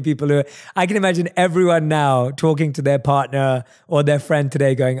help so many people I can imagine everyone now talking to their partner or their friend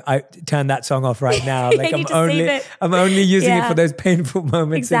today going, I turn that song off right now. Like I'm only using it for those painful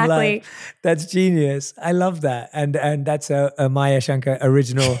moments in life. That's genius. I love that. And that's a Maya Shankar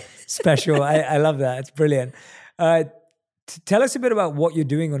original special. I love that. It's brilliant. Tell us a bit about what you're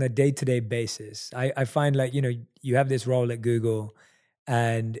doing on a day-to-day basis. I find you have this role at Google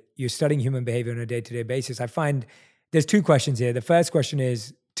and you're studying human behavior on a day-to-day basis. I find there's two questions here. The first question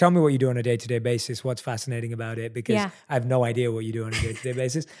is, tell me what you do on a day-to-day basis. What's fascinating about it? Because I have no idea what you do on a day-to-day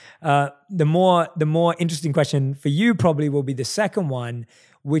basis. The more interesting question for you probably will be the second one,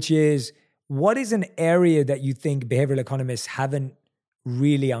 which is, what is an area that you think behavioral economists haven't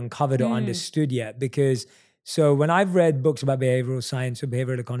really uncovered or understood yet? Because so when I've read books about behavioral science or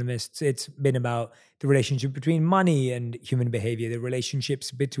behavioral economists, it's been about the relationship between money and human behavior, the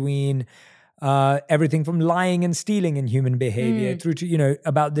relationships between everything from lying and stealing in human behavior through to,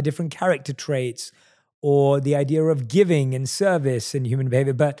 about the different character traits or the idea of giving and service in human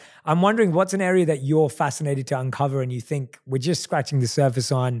behavior. But I'm wondering, what's an area that you're fascinated to uncover and you think we're just scratching the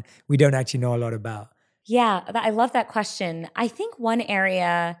surface on, we don't actually know a lot about? Yeah, I love that question. I think one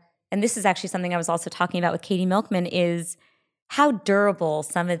area, and this is actually something I was also talking about with Katie Milkman, is how durable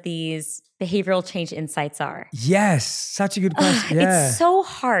some of these behavioral change insights are. Yes, such a good question. It's so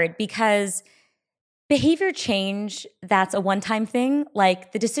hard because behavior change that's a one-time thing,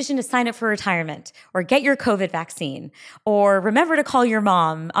 like the decision to sign up for retirement or get your COVID vaccine or remember to call your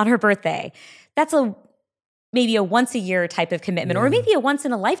mom on her birthday, that's maybe a once a year type of commitment or maybe a once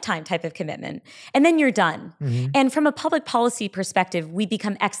in a lifetime type of commitment. And then you're done. Mm-hmm. And from a public policy perspective, we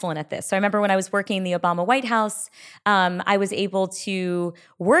become excellent at this. So I remember when I was working in the Obama White House, I was able to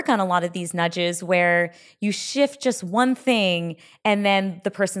work on a lot of these nudges where you shift just one thing and then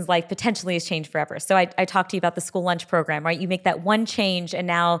the person's life potentially is changed forever. So I talked to you about the school lunch program, right? You make that one change and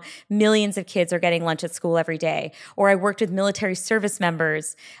now millions of kids are getting lunch at school every day. Or I worked with military service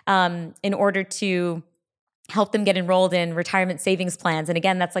members in order to help them get enrolled in retirement savings plans. And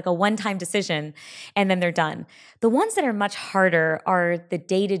again, that's like a one-time decision and then they're done. The ones that are much harder are the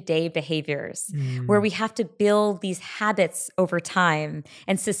day-to-day behaviors where we have to build these habits over time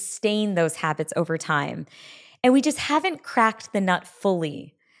and sustain those habits over time. And we just haven't cracked the nut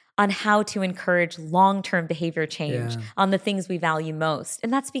fully on how to encourage long-term behavior change on the things we value most.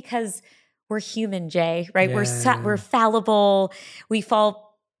 And that's because we're human, Jay, right? Yeah. We're fallible. We fall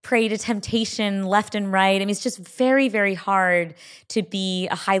prey to temptation left and right. I mean, it's just very, very hard to be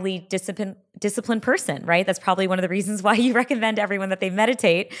a highly disciplined person, right? That's probably one of the reasons why you recommend to everyone that they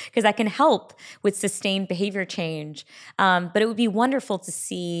meditate, because that can help with sustained behavior change. But it would be wonderful to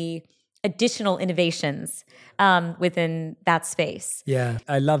see additional innovations within that space. Yeah,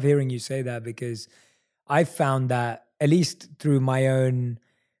 I love hearing you say that because I found that, at least through my own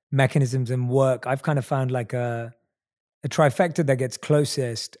mechanisms and work, I've kind of found like a trifecta that gets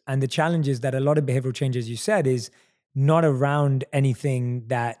closest. And the challenge is that a lot of behavioral change, as you said, is not around anything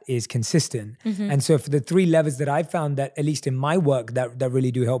that is consistent. Mm-hmm. And so for the three levers that I found that, at least in my work, that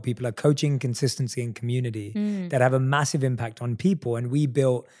really do help people are coaching, consistency, and community that have a massive impact on people. And we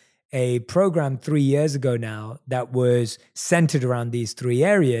built a program 3 years ago now that was centered around these three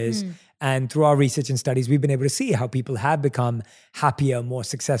areas. And through our research and studies, we've been able to see how people have become happier, more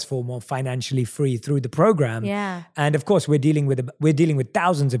successful, more financially free through the program. Yeah. And of course, we're dealing with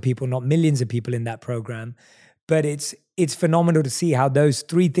thousands of people, not millions of people in that program. But it's phenomenal to see how those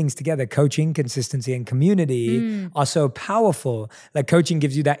three things together, coaching, consistency, and community, are so powerful. Like coaching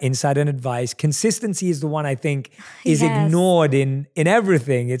gives you that insight and advice. Consistency is the one I think is ignored in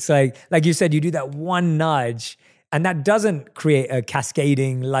everything. It's like you said, you do that one nudge And that doesn't create a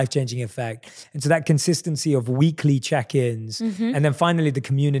cascading, life-changing effect. And so that consistency of weekly check-ins, and then finally the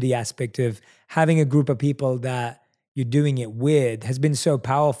community aspect of having a group of people that you're doing it with has been so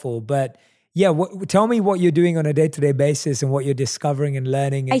powerful. But yeah, tell me what you're doing on a day-to-day basis and what you're discovering and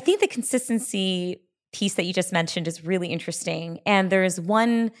learning. I think the consistency piece that you just mentioned is really interesting. And there's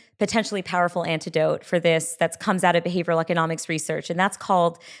one potentially powerful antidote for this that comes out of behavioral economics research, and that's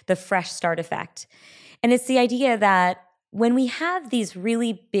called the fresh start effect. And it's the idea that when we have these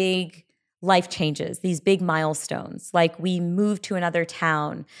really big life changes, these big milestones, like we move to another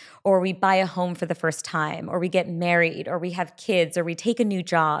town, or we buy a home for the first time, or we get married, or we have kids, or we take a new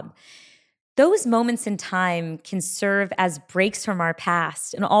job, those moments in time can serve as breaks from our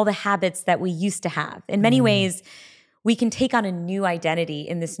past and all the habits that we used to have. In many ways, we can take on a new identity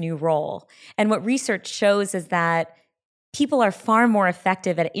in this new role. And what research shows is that people are far more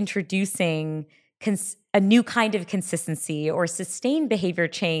effective at introducing a new kind of consistency or sustained behavior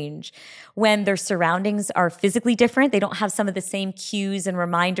change when their surroundings are physically different. They don't have some of the same cues and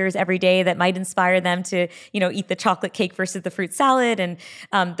reminders every day that might inspire them to, eat the chocolate cake versus the fruit salad. And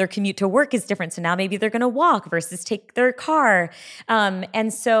their commute to work is different. So now maybe they're going to walk versus take their car.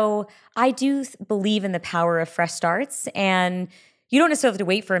 And so I do believe in the power of fresh starts. And you don't necessarily have to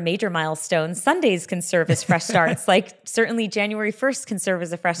wait for a major milestone. Sundays can serve as fresh starts. Like certainly January 1st can serve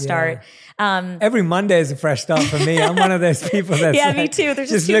as a fresh start. Every Monday is a fresh start for me. I'm one of those people that's me too. There's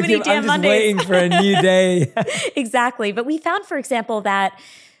just too many damn Mondays. I'm just waiting for a new day. Exactly. But we found, for example, that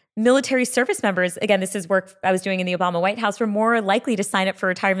military service members, again, this is work I was doing in the Obama White House, were more likely to sign up for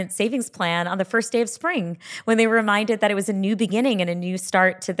a retirement savings plan on the first day of spring when they were reminded that it was a new beginning and a new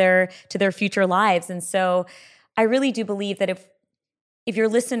start to their future lives. And so I really do believe that if your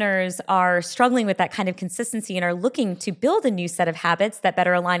listeners are struggling with that kind of consistency and are looking to build a new set of habits that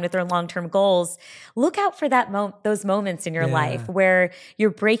better align with their long-term goals, look out for those moments in your life where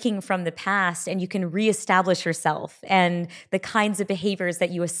you're breaking from the past and you can reestablish yourself, and the kinds of behaviors that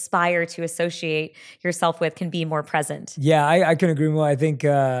you aspire to associate yourself with can be more present. Yeah, I can agree more. I think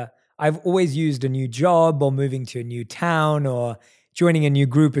I've always used a new job or moving to a new town or joining a new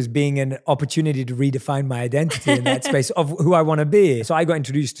group as being an opportunity to redefine my identity in that space of who I want to be. So I got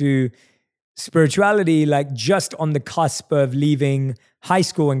introduced to spirituality like just on the cusp of leaving high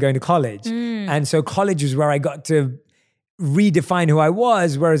school and going to college. And so college was where I got to redefine who I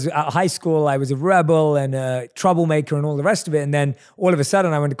was, whereas at high school I was a rebel and a troublemaker and all the rest of it. And then all of a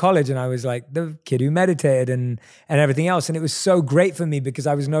sudden I went to college and I was like the kid who meditated and everything else. And it was so great for me because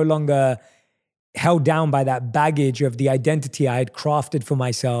I was no longer held down by that baggage of the identity I had crafted for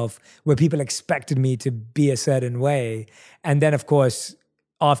myself, where people expected me to be a certain way. And then, of course,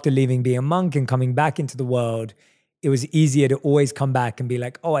 after leaving being a monk and coming back into the world, it was easier to always come back and be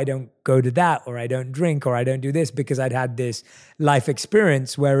like, oh, I don't go to that, or I don't drink, or I don't do this, because I'd had this life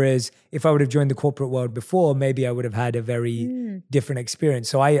experience. Whereas if I would have joined the corporate world before, maybe I would have had a very different experience.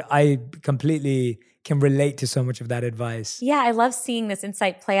 So I completely can relate to so much of that advice. Yeah, I love seeing this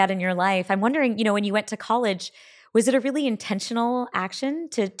insight play out in your life. I'm wondering, when you went to college, was it a really intentional action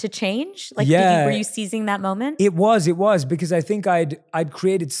to change? Like, were you seizing that moment? It was because I think I'd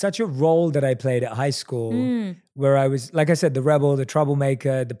created such a role that I played at high school where I was, like I said, the rebel, the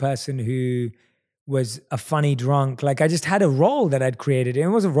troublemaker, the person who was a funny drunk. Like I just had a role that I'd created. And it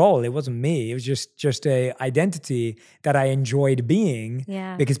was a role. It wasn't me. It was just a identity that I enjoyed being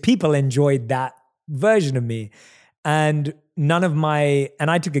because people enjoyed that version of me. And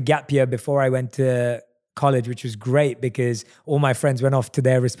I took a gap year before I went to college, which was great because all my friends went off to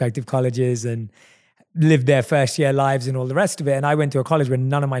their respective colleges and lived their first year lives and all the rest of it. And I went to a college where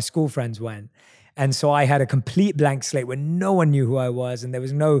none of my school friends went. And so I had a complete blank slate where no one knew who I was and there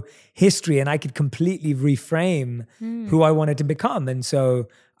was no history, and I could completely reframe who I wanted to become. And so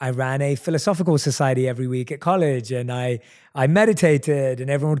I ran a philosophical society every week at college, and I meditated, and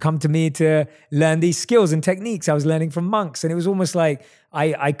everyone would come to me to learn these skills and techniques I was learning from monks. And it was almost like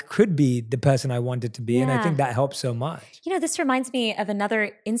I could be the person I wanted to be. And I think that helped so much. This reminds me of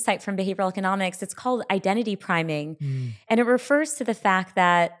another insight from behavioral economics. It's called identity priming. And it refers to the fact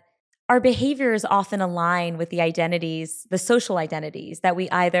that our behaviors often align with the identities, the social identities that we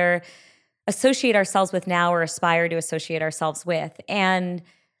either associate ourselves with now or aspire to associate ourselves with. And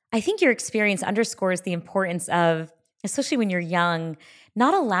I think your experience underscores the importance of, especially when you're young,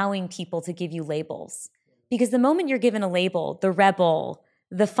 not allowing people to give you labels. Because the moment you're given a label, the rebel,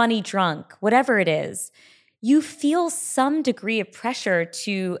 the funny drunk, whatever it is, you feel some degree of pressure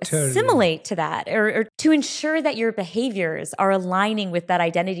to assimilate to that or to ensure that your behaviors are aligning with that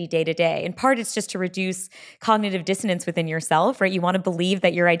identity day to day. In part, it's just to reduce cognitive dissonance within yourself, right? You want to believe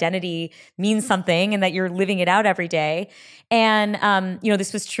that your identity means something and that you're living it out every day. And,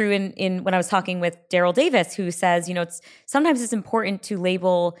 this was true in when I was talking with Daryl Davis, who says, sometimes it's important to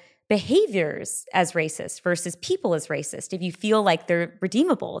label behaviors as racist versus people as racist if you feel like they're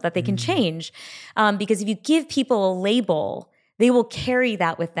redeemable, that they can change. Because if you give people a label, they will carry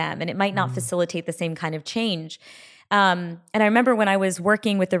that with them and it might not facilitate the same kind of change. And I remember when I was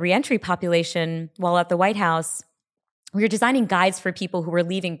working with the reentry population while at the White House, we were designing guides for people who were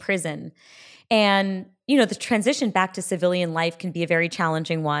leaving prison. And, the transition back to civilian life can be a very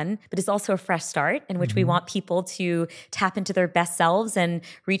challenging one, but it's also a fresh start in which we want people to tap into their best selves and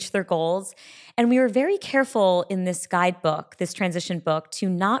reach their goals. And we were very careful in this guidebook, this transition book, to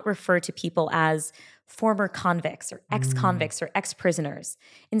not refer to people as former convicts or ex-convicts or ex-prisoners.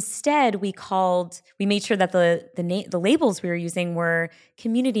 Instead, we made sure that the labels we were using were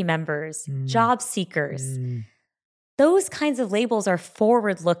community members, job seekers. Those kinds of labels are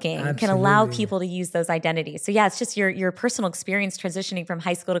forward-looking, can allow people to use those identities. So yeah, it's just your personal experience transitioning from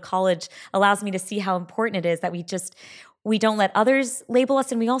high school to college allows me to see how important it is that we don't let others label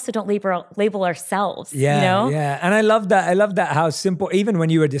us and we also don't label ourselves. Yeah. And I love that how simple, even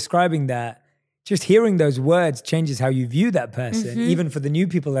when you were describing that, just hearing those words changes how you view that person, even for the new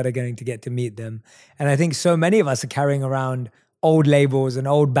people that are going to get to meet them. And I think so many of us are carrying around old labels and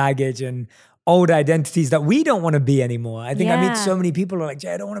old baggage and old identities that we don't want to be anymore. I think I meet so many people who are like,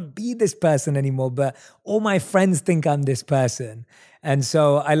 Jay, I don't want to be this person anymore, but all my friends think I'm this person. And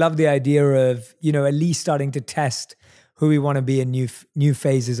so I love the idea of, at least starting to test who we want to be in new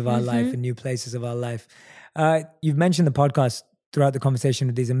phases of our life and new places of our life. You've mentioned the podcast throughout the conversation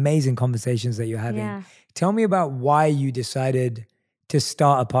with these amazing conversations that you're having. Yeah. Tell me about why you decided to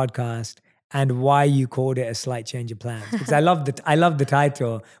start a podcast and why you called it A Slight Change of Plans. Because I love the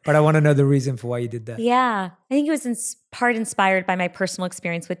title, but I want to know the reason for why you did that. Yeah, I think it was in part inspired by my personal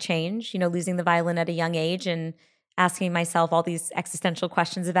experience with change, losing the violin at a young age and asking myself all these existential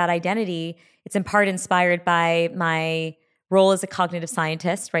questions about identity. It's in part inspired by my role as a cognitive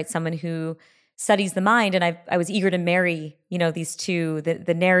scientist, right? Someone who studies the mind. And I was eager to marry, these two,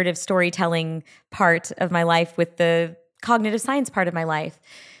 the narrative storytelling part of my life with the cognitive science part of my life.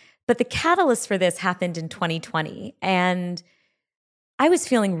 But the catalyst for this happened in 2020. And I was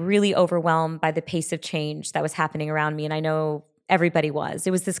feeling really overwhelmed by the pace of change that was happening around me. And I know everybody was.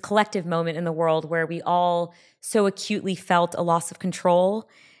 It was this collective moment in the world where we all so acutely felt a loss of control.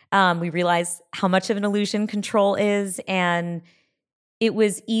 We realized how much of an illusion control is. And it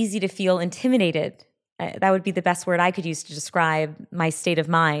was easy to feel intimidated. That would be the best word I could use to describe my state of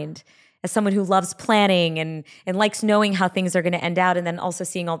mind. As someone who loves planning and likes knowing how things are going to end out, and then also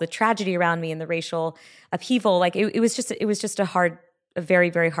seeing all the tragedy around me and the racial upheaval, like it was just a very,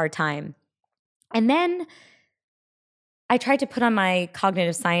 very hard time. And then I tried to put on my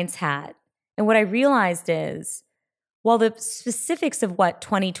cognitive science hat, and what I realized is, while the specifics of what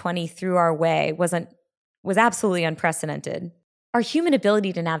 2020 threw our way was absolutely unprecedented, our human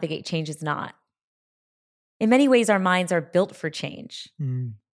ability to navigate change is not. In many ways, our minds are built for change.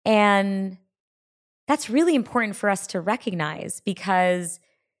 And that's really important for us to recognize because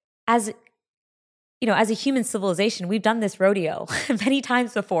as a human civilization, we've done this rodeo many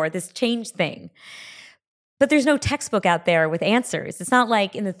times before, this change thing. But there's no textbook out there with answers. It's not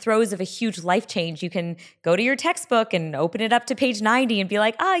like in the throes of a huge life change, you can go to your textbook and open it up to page 90 and be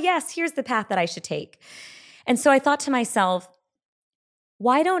like, yes, here's the path that I should take. And so I thought to myself,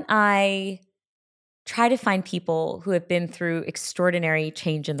 why don't I try to find people who have been through extraordinary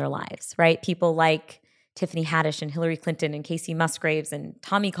change in their lives, right? People like Tiffany Haddish and Hillary Clinton and Casey Musgraves and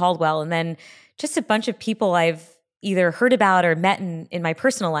Tommy Caldwell, and then just a bunch of people I've either heard about or met in my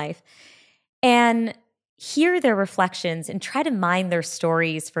personal life, and hear their reflections and try to mine their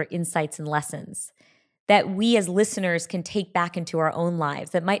stories for insights and lessons that we as listeners can take back into our own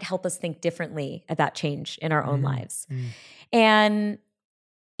lives that might help us think differently about change in our own lives. And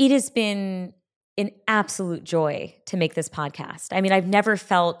it has been an absolute joy to make this podcast. I mean, I've never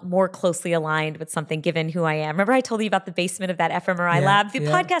felt more closely aligned with something given who I am. Remember I told you about the basement of that fMRI lab? The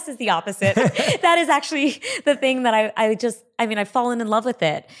podcast is the opposite. That is actually the thing that I've fallen in love with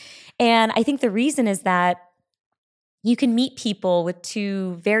it. And I think the reason is that you can meet people with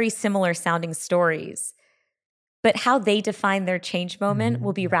two very similar sounding stories, but how they define their change moment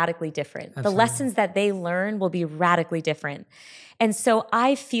will be radically different. Absolutely. The lessons that they learn will be radically different. And so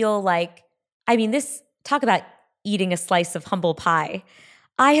I feel like, talk about eating a slice of humble pie.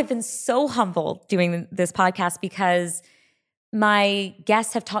 I have been so humbled doing this podcast because my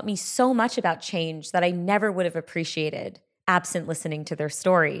guests have taught me so much about change that I never would have appreciated absent listening to their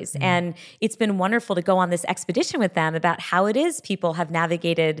stories. And it's been wonderful to go on this expedition with them about how it is people have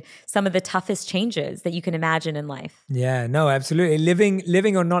navigated some of the toughest changes that you can imagine in life. Yeah, no, absolutely.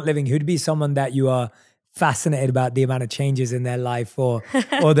 Living or not living, who'd be someone that you are fascinated about the amount of changes in their life or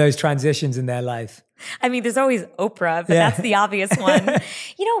those transitions in their life? I mean, there's always Oprah, but that's the obvious one.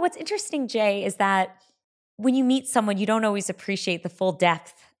 You know, what's interesting, Jay, is that when you meet someone, you don't always appreciate the full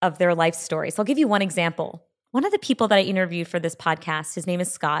depth of their life story. So I'll give you one example. One of the people that I interviewed for this podcast, his name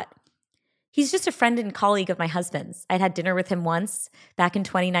is Scott. He's just a friend and colleague of my husband's. I'd had dinner with him once back in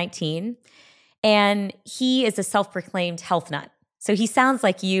 2019, and he is a self-proclaimed health nut. So he sounds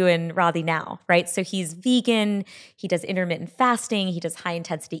like you and Radhi now, right? So he's vegan, he does intermittent fasting, he does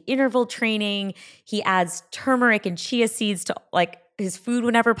high-intensity interval training, he adds turmeric and chia seeds to like his food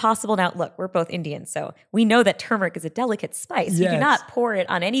whenever possible. Now, look, we're both Indian, so we know that turmeric is a delicate spice. Yes. You do not pour it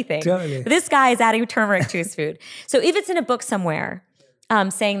on anything. Totally. But this guy is adding turmeric to his food. So if it's in a book somewhere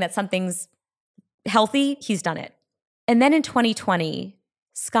saying that something's healthy, he's done it. And then in 2020,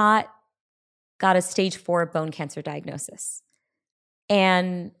 Scott got a stage 4 bone cancer diagnosis.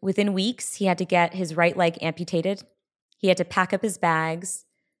 And within weeks, he had to get his right leg amputated. He had to pack up his bags,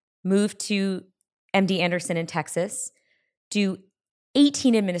 move to MD Anderson in Texas, do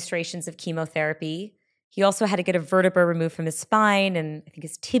 18 administrations of chemotherapy. He also had to get a vertebra removed from his spine, and I think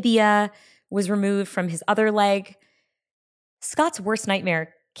his tibia was removed from his other leg. Scott's worst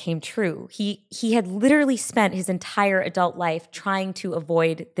nightmare came true. He had literally spent his entire adult life trying to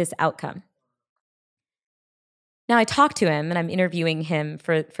avoid this outcome. Now I talked to him, and I'm interviewing him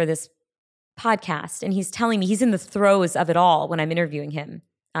for this podcast, and he's telling me he's in the throes of it all when I'm interviewing him.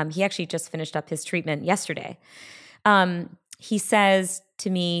 He actually just finished up his treatment yesterday. He says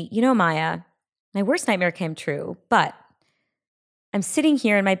to me, you know, Maya, my worst nightmare came true, but I'm sitting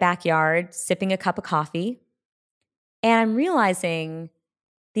here in my backyard sipping a cup of coffee, and I'm realizing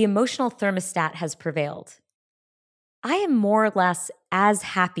the emotional thermostat has prevailed. I am more or less as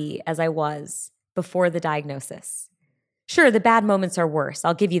happy as I was before the diagnosis. Sure, the bad moments are worse.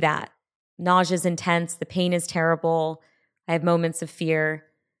 I'll give you that. Nausea is intense. The pain is terrible. I have moments of fear,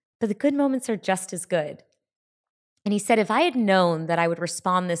 but the good moments are just as good. And he said, if I had known that I would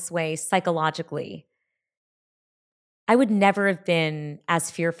respond this way psychologically, I would never have been as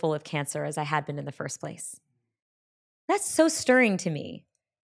fearful of cancer as I had been in the first place. That's so stirring to me.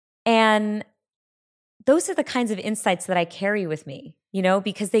 And those are the kinds of insights that I carry with me, you know,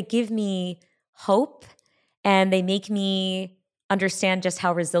 because they give me hope and they make me understand just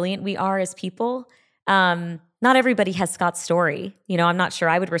how resilient we are as people. Not everybody has Scott's story. You know, I'm not sure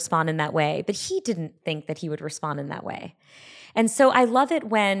I would respond in that way, but he didn't think that he would respond in that way. And so I love it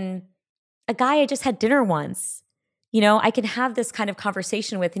when a guy I just had dinner once, you know, I can have this kind of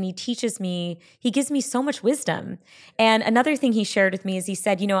conversation with, and he teaches me, he gives me so much wisdom. And another thing he shared with me is he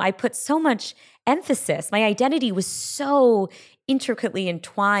said, you know, I put so much emphasis, my identity was so intricately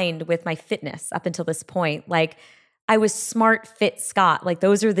entwined with my fitness up until this point. Like, I was smart, fit Scott. Like,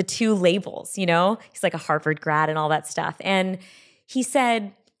 those are the two labels, you know? He's like a Harvard grad and all that stuff. And he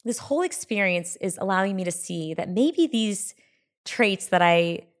said, this whole experience is allowing me to see that maybe these traits that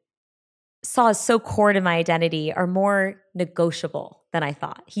I saw as so core to my identity are more negotiable than I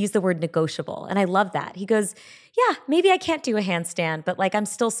thought. He used the word negotiable, and I love that. He goes, yeah, maybe I can't do a handstand, but like, I'm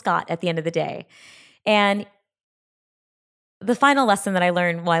still Scott at the end of the day. And the final lesson that I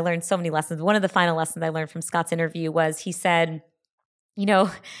learned, well, I learned so many lessons. One of the final lessons I learned from Scott's interview was he said, you know,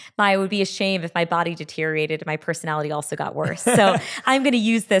 Maya, would be a shame if my body deteriorated and my personality also got worse. So I'm going to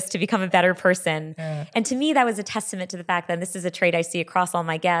use this to become a better person. Yeah. And to me, that was a testament to the fact that, and this is a trait I see across all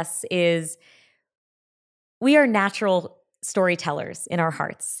my guests, is we are natural storytellers in our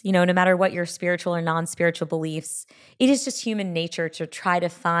hearts. You know, no matter what your spiritual or non-spiritual beliefs, it is just human nature to try to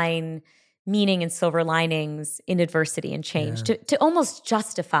find meaning and silver linings in adversity and change, to almost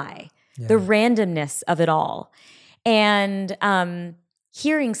justify the randomness of it all. And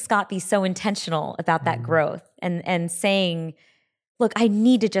hearing Scott be so intentional about that growth and saying, look, I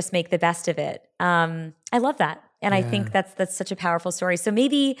need to just make the best of it. I love that. And I think that's such a powerful story. So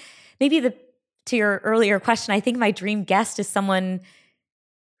maybe to your earlier question, I think my dream guest is someone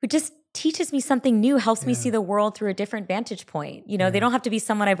who just teaches me something new, helps me see the world through a different vantage point. You know, they don't have to be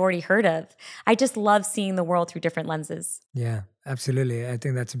someone I've already heard of. I just love seeing the world through different lenses. Yeah, absolutely. I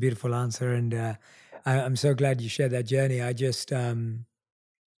think that's a beautiful answer. And I'm so glad you shared that journey. I just, on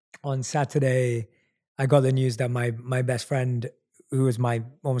Saturday, I got the news that my best friend, who was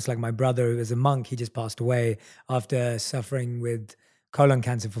almost like my brother, who was a monk, he just passed away after suffering with colon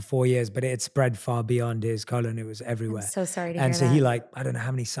cancer for 4 years, but it spread far beyond his colon. It was everywhere. I'm so sorry to and hear so that. he I don't know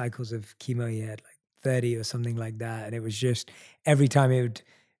how many cycles of chemo he had, like 30 or something like that. And it was just every time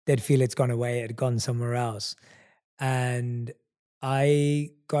they'd feel it's gone away, it had gone somewhere else. And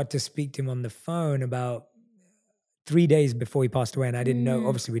I got to speak to him on the phone about 3 days before he passed away. And I didn't know,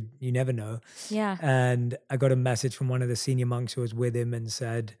 obviously you never know. Yeah. And I got a message from one of the senior monks who was with him and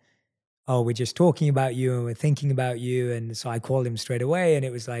said, "Oh, we're just talking about you and we're thinking about you." And so I called him straight away, and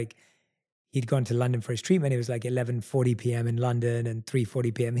it was like, he'd gone to London for his treatment. It was like 11:40 p.m. in London and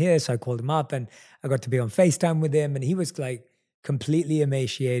 3:40 p.m. here. So I called him up and I got to be on FaceTime with him. And he was like completely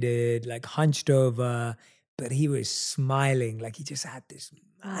emaciated, like hunched over, but he was smiling. Like he just had this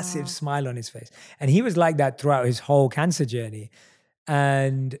massive smile on his face. And he was like that throughout his whole cancer journey.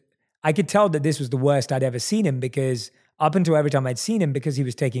 And I could tell that this was the worst I'd ever seen him, because up until every time I'd seen him, because he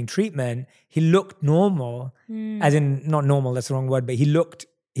was taking treatment, he looked normal, as in not normal, that's the wrong word, but he looked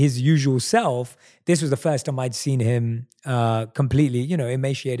his usual self. This was the first time I'd seen him completely,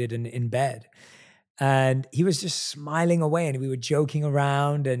 emaciated and in bed. And he was just smiling away, and we were joking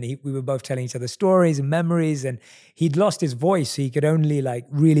around, and we were both telling each other stories and memories, and he'd lost his voice, so he could only like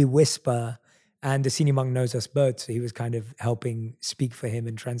really whisper. And the senior monk knows us both, so he was kind of helping speak for him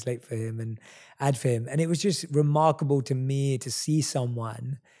and translate for him and add for him. And it was just remarkable to me to see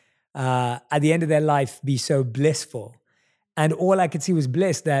someone at the end of their life be so blissful. And all I could see was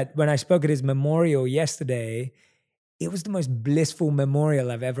bliss. That when I spoke at his memorial yesterday, it was the most blissful memorial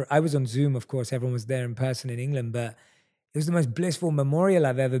I was on Zoom, of course, everyone was there in person in England, but it was the most blissful memorial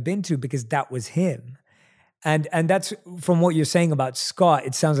I've ever been to, because that was him. And that's, from what you're saying about Scott,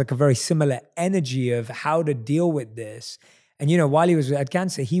 it sounds like a very similar energy of how to deal with this. And, while he was at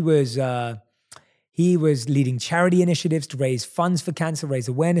cancer, he was leading charity initiatives to raise funds for cancer, raise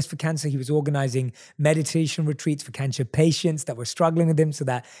awareness for cancer. He was organizing meditation retreats for cancer patients that were struggling with him so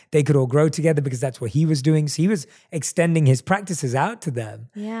that they could all grow together, because that's what he was doing. So he was extending his practices out to them.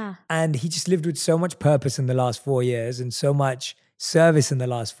 Yeah. And he just lived with so much purpose in the last 4 years and so much service in the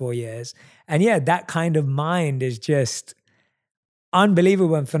last 4 years. And yeah, that kind of mind is just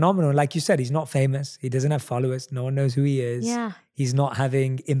unbelievable and phenomenal. Like you said, he's not famous. He doesn't have followers. No one knows who he is. Yeah. He's not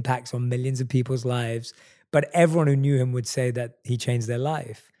having impacts on millions of people's lives. But everyone who knew him would say that he changed their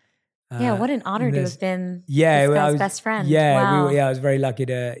life. Yeah, what an honor to have been this guy's best friend. Yeah, wow. I was very lucky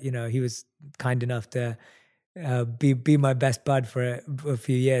to, he was kind enough to be my best bud for a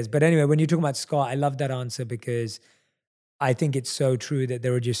few years. But anyway, when you're talking about Scott, I love that answer, because I think it's so true that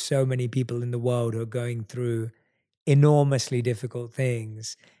there are just so many people in the world who are going through enormously difficult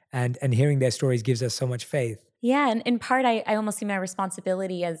things, and hearing their stories gives us so much faith. Yeah, and in part, I almost see my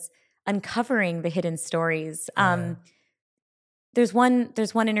responsibility as uncovering the hidden stories. There's one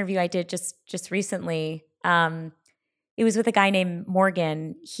interview I did just recently. It was with a guy named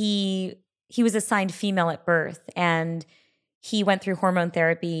Morgan. He was assigned female at birth, and he went through hormone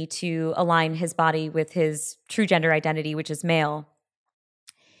therapy to align his body with his true gender identity, which is male.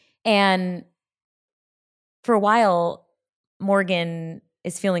 And for a while, Morgan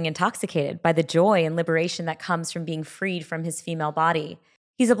is feeling intoxicated by the joy and liberation that comes from being freed from his female body.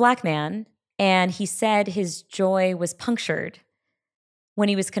 He's a Black man, and he said his joy was punctured when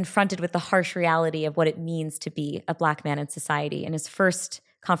he was confronted with the harsh reality of what it means to be a Black man in society. And his first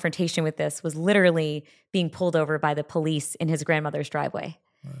confrontation with this was literally being pulled over by the police in his grandmother's driveway.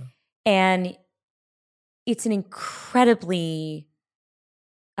 Wow. And it's an incredibly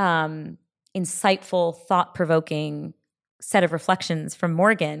insightful, thought-provoking set of reflections from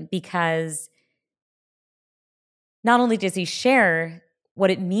Morgan, because not only does he share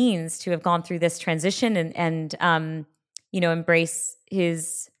what it means to have gone through this transition and embrace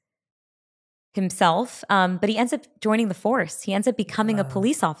himself, but he ends up joining the force. He ends up becoming a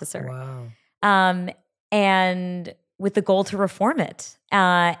police officer. Wow. And with the goal to reform it.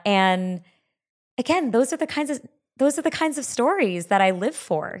 And again, those are the kinds of stories that I live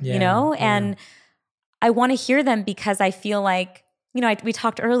for, and I want to hear them, because I feel like, we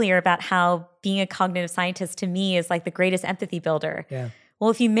talked earlier about how being a cognitive scientist to me is like the greatest empathy builder. Yeah.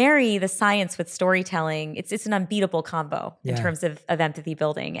 Well, if you marry the science with storytelling, it's an unbeatable combo in terms of empathy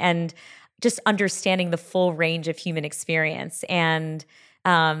building and just understanding the full range of human experience. And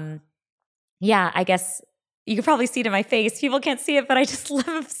I guess you can probably see it in my face. People can't see it, but I just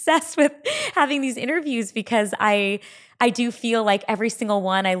am obsessed with having these interviews, because I do feel like every single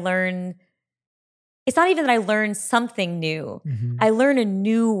one I learn it's not even that I learn something new. Mm-hmm. I learn a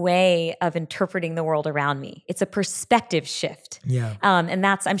new way of interpreting the world around me. It's a perspective shift. Yeah. And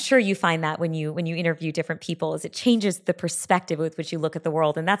that's, I'm sure you find that when you interview different people, is it changes the perspective with which you look at the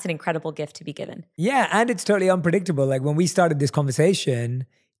world. And that's an incredible gift to be given. Yeah. And it's totally unpredictable. Like when we started this conversation,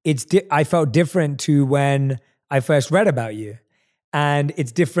 I felt different to when I first read about you. And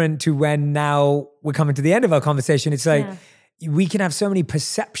it's different to when now we're coming to the end of our conversation. It's like, we can have so many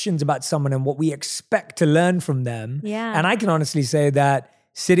perceptions about someone and what we expect to learn from them. Yeah. And I can honestly say that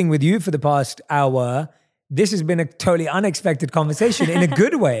sitting with you for the past hour, this has been a totally unexpected conversation in a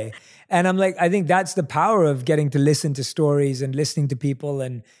good way. And I'm like, I think that's the power of getting to listen to stories and listening to people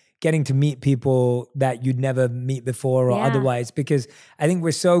and getting to meet people that you'd never meet before or otherwise, because I think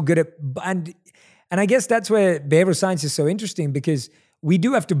we're so good at, and I guess that's where behavioral science is so interesting, because we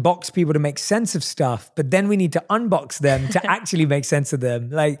do have to box people to make sense of stuff, but then we need to unbox them to actually make sense of them.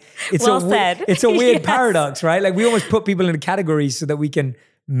 Like it's it's a weird paradox, right? Like we almost put people into categories so that we can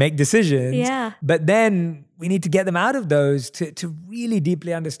make decisions. Yeah. But then we need to get them out of those to really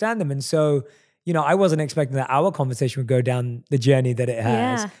deeply understand them. And so, you know, I wasn't expecting that our conversation would go down the journey that it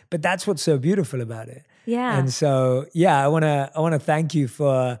has, but that's what's so beautiful about it. Yeah. And so, I want to thank you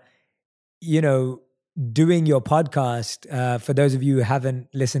for, you know, doing your podcast. For those of you who haven't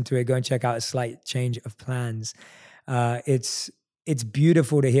listened to it, go and check out A Slight Change of Plans. It's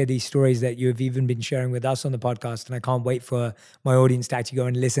beautiful to hear these stories that you've even been sharing with us on the podcast. And I can't wait for my audience to actually go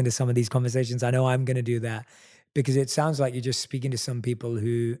and listen to some of these conversations. I know I'm going to do that, because it sounds like you're just speaking to some people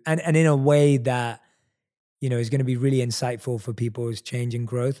who, and in a way that, you know, is going to be really insightful for people's change and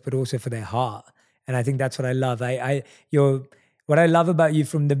growth, but also for their heart. And I think that's what I love. What I love about you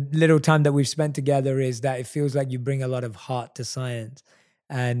from the little time that we've spent together is that it feels like you bring a lot of heart to science.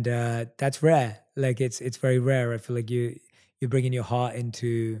 And that's rare. Like it's very rare. I feel like you're bringing your heart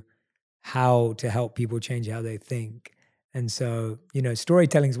into how to help people change how they think. And so, you know,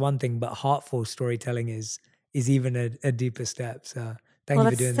 storytelling is one thing, but heartful storytelling is even a deeper step. So thank you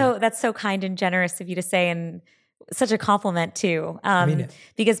for doing that. That's so kind and generous of you to say, and such a compliment too. I mean it.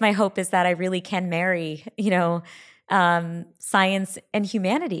 Because my hope is that I really can marry, you know, science and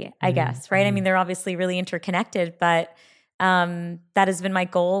humanity, I guess, right? I mean, they're obviously really interconnected, but that has been my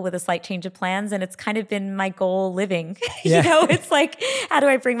goal with A Slight Change of Plans. And it's kind of been my goal living, you know, it's like, how do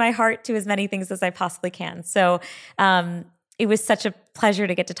I bring my heart to as many things as I possibly can? So, it was such a pleasure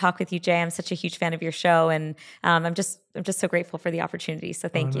to get to talk with you, Jay. I'm such a huge fan of your show, and I'm just so grateful for the opportunity. So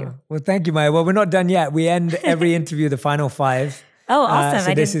thank you. Well, thank you, Maya. Well, we're not done yet. We end every interview the final 5. Oh, awesome.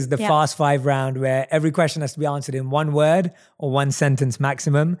 So this is the Fast 5 round, where every question has to be answered in one word or one sentence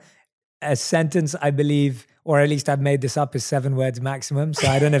maximum. A sentence, I believe, or at least I've made this up, is 7 words maximum. So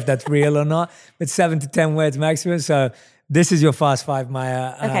I don't know if that's real or not, but 7 to 10 words maximum. So this is your Fast 5,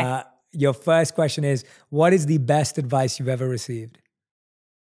 Maya. Okay. Your first question is, what is the best advice you've ever received?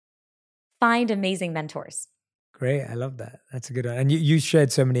 Find amazing mentors. Great. I love that. That's a good one. And you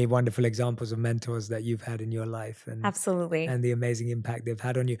shared so many wonderful examples of mentors that you've had in your life. And absolutely. And the amazing impact they've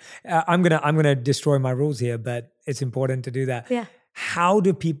had on you. I'm gonna destroy my rules here, but it's important to do that. Yeah. How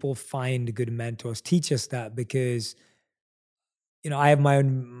do people find good mentors? Teach us that, because, you know, I have my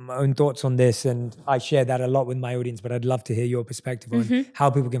own thoughts on this, and I share that a lot with my audience, but I'd love to hear your perspective on how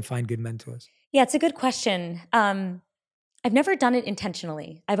people can find good mentors. Yeah, it's a good question. I've never done it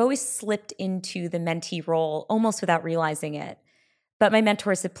intentionally. I've always slipped into the mentee role almost without realizing it. But my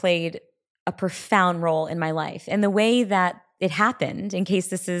mentors have played a profound role in my life. And the way that it happened, in case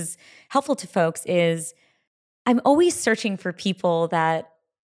this is helpful to folks, is I'm always searching for people that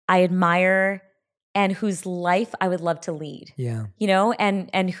I admire and whose life I would love to lead. Yeah. You know,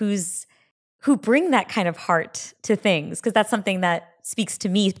 and who bring that kind of heart to things, because that's something that speaks to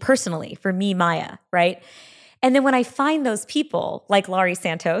me personally, for me, Maya, right? And then when I find those people like Laurie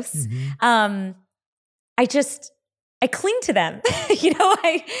Santos, I cling to them. You know,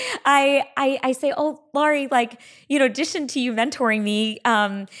 I say, oh, Laurie, like, you know, in addition to you mentoring me,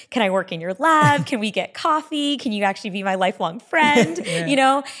 can I work in your lab? Can we get coffee? Can you actually be my lifelong friend? Yeah. You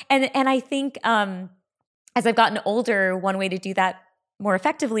know, and I think as I've gotten older, one way to do that more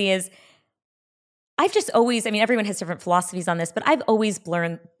effectively is I've just always, I mean, everyone has different philosophies on this, but I've always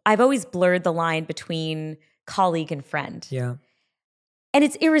blurred the line between colleague and friend. Yeah. And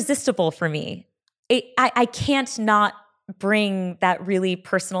it's irresistible for me. I can't not bring that really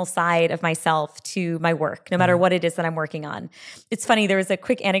personal side of myself to my work, no matter what it is that I'm working on. It's funny, there was a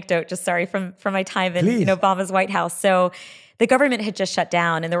quick anecdote, just from my time in Obama's White House. So the government had just shut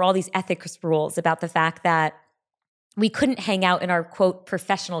down, and there were all these ethics rules about the fact that we couldn't hang out in our quote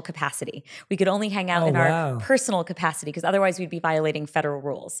professional capacity. We could only hang out in our personal capacity because otherwise we'd be violating federal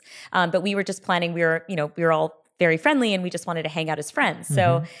rules. But we were just planning. We were all very friendly and we just wanted to hang out as friends.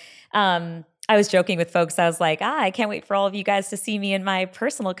 So I was joking with folks. I was like, I can't wait for all of you guys to see me in my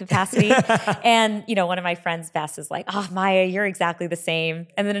personal capacity. And, one of my friends, Bess, is like, oh, Maya, you're exactly the same.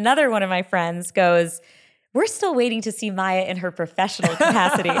 And then another one of my friends goes, we're still waiting to see Maya in her professional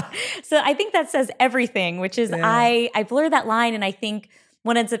capacity. So I think that says everything, which is I blur that line. And I think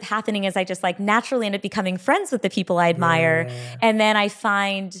what ends up happening is I just like naturally end up becoming friends with the people I admire. Yeah. And then I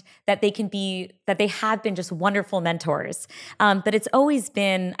find that they have been just wonderful mentors. But it's always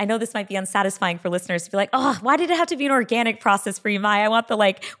been, I know this might be unsatisfying for listeners to be like, oh, why did it have to be an organic process for you, Maya? I want the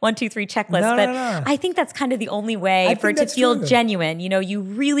 1, 2, 3 checklist. No. I think that's kind of the only way for it to feel genuine. You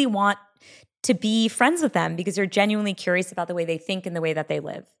really want to be friends with them because you're genuinely curious about the way they think and the way that they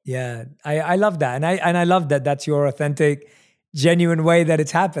live. Yeah, I love that. And I love that that's your authentic, genuine way that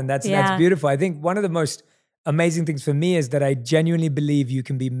it's happened. That's beautiful. I think one of the most amazing things for me is that I genuinely believe you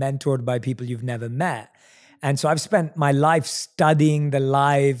can be mentored by people you've never met. And so I've spent my life studying the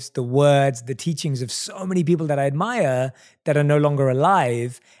lives, the words, the teachings of so many people that I admire that are no longer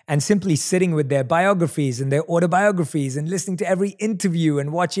alive, and simply sitting with their biographies and their autobiographies and listening to every interview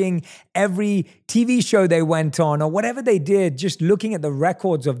and watching every TV show they went on or whatever they did, just looking at the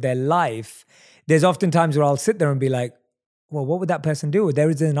records of their life. There's often times where I'll sit there and be like, well, what would that person do? There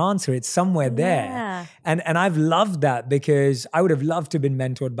is an answer. It's somewhere there. Yeah. And I've loved that because I would have loved to have been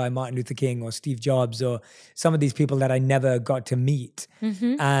mentored by Martin Luther King or Steve Jobs or some of these people that I never got to meet.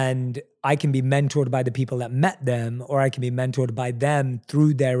 Mm-hmm. And I can be mentored by the people that met them, or I can be mentored by them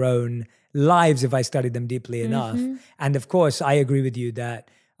through their own lives if I studied them deeply enough. And of course, I agree with you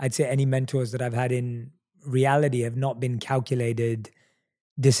that I'd say any mentors that I've had in reality have not been calculated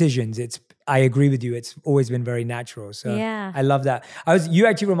decisions. I agree with you. It's always been very natural. So I love that. You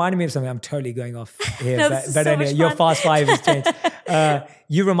actually reminded me of something. I'm totally going off here. No, but anyway, your fast five has changed.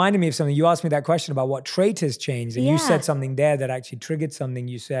 You reminded me of something. You asked me that question about what trait has changed. And you said something there that actually triggered something.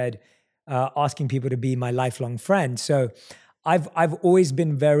 You said, asking people to be my lifelong friend. So I've always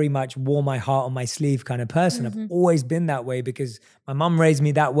been very much wore my heart on my sleeve kind of person. I've always been that way because my mom raised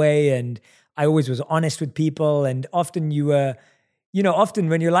me that way. And I always was honest with people. And often often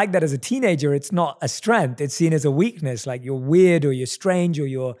when you're like that as a teenager, it's not a strength. It's seen as a weakness, like you're weird or you're strange or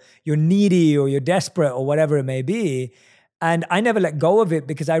you're needy or you're desperate or whatever it may be. And I never let go of it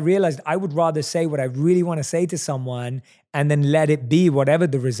because I realized I would rather say what I really want to say to someone and then let it be whatever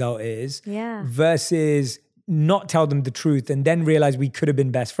the result is versus not tell them the truth and then realize we could have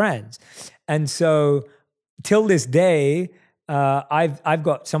been best friends. And so till this day, I've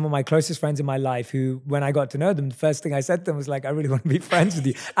got some of my closest friends in my life who, when I got to know them, the first thing I said to them was like, I really want to be friends with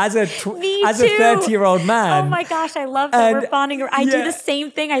you. As a 30-year-old man. Oh my gosh, I love that we're bonding. I do the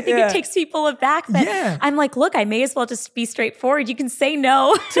same thing. I think it takes people aback that I'm like, look, I may as well just be straightforward. You can say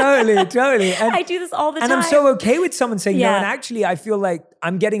no. Totally. And I do this all the time. And I'm so okay with someone saying no. And actually, I feel like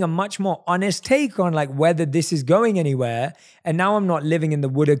I'm getting a much more honest take on like whether this is going anywhere. And now I'm not living in the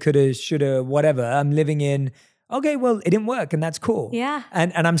woulda, coulda, shoulda, whatever. I'm living in, okay, well, it didn't work and that's cool. Yeah.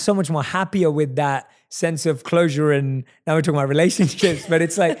 And I'm so much more happier with that sense of closure. And now we're talking about relationships, but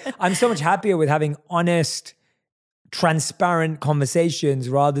it's like, I'm so much happier with having honest, transparent conversations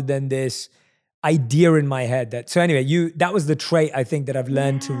rather than this idea in my head that, so anyway, that was the trait I think that I've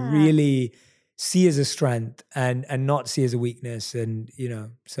learned to really see as a strength and not see as a weakness. And,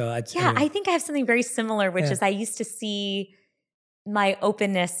 so I think I have something very similar, which is I used to see my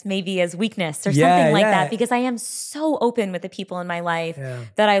openness maybe as weakness or something like that, because I am so open with the people in my life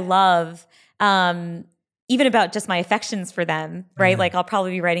that I love, even about just my affections for them, right? Like I'll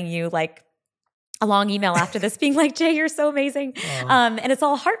probably be writing you like a long email after this being like, Jay, you're so amazing. And it's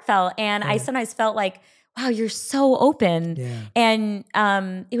all heartfelt. And I sometimes felt like, wow, you're so open. Yeah.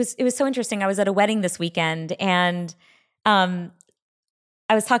 And it was so interesting. I was at a wedding this weekend and I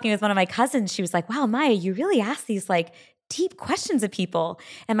was talking with one of my cousins. She was like, wow, Maya, you really ask these like deep questions of people.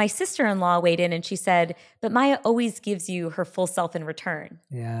 And my sister-in-law weighed in and she said, but Maya always gives you her full self in return.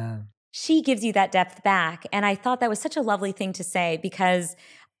 Yeah. She gives you that depth back. And I thought that was such a lovely thing to say because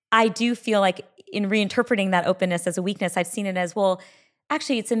I do feel like in reinterpreting that openness as a weakness, I've seen it as, well,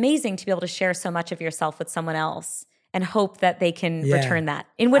 actually, it's amazing to be able to share so much of yourself with someone else and hope that they can return that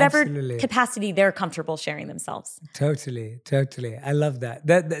in whatever capacity they're comfortable sharing themselves. Totally. I love that.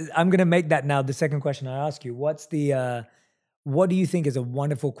 I'm going to make that now the second question I ask you. What do you think is a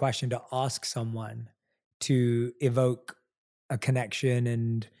wonderful question to ask someone to evoke a connection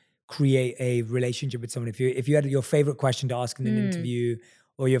and create a relationship with someone? If you had your favorite question to ask in an interview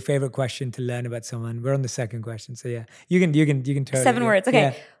or your favorite question to learn about someone. We're on the second question. So yeah, you can totally. 7 words. Okay.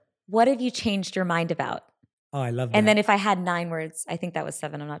 Yeah. What have you changed your mind about? Oh, I love that. And then if I had 9 words, I think that was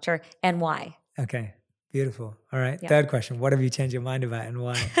 7, I'm not sure. And why? Okay. Beautiful. All right. Yeah. Third question. What have you changed your mind about and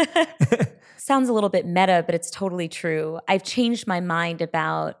why? Sounds a little bit meta, but it's totally true. I've changed my mind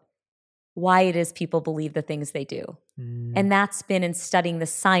about why it is people believe the things they do. And that's been in studying the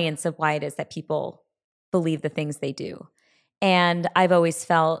science of why it is that people believe the things they do. And I've always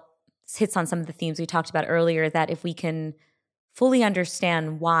felt, this hits on some of the themes we talked about earlier, that if we can fully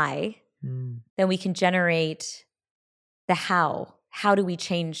understand why, then we can generate the how. How do we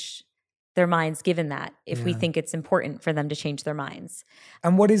change their minds given that, if we think it's important for them to change their minds?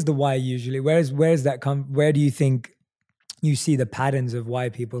 And what is the why usually? Where's that come? Where do you think you see the patterns of why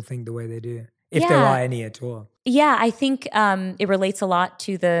people think the way they do? If there are any at all. Yeah, I think it relates a lot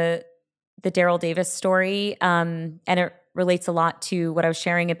to the Daryl Davis story. And it relates a lot to what I was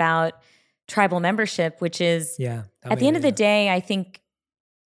sharing about tribal membership, which is at the end of the day, I think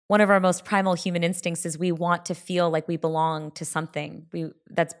one of our most primal human instincts is we want to feel like we belong to something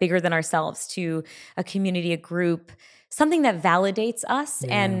that's bigger than ourselves, to a community, a group, something that validates us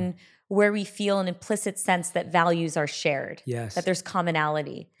and where we feel an implicit sense that values are shared, that there's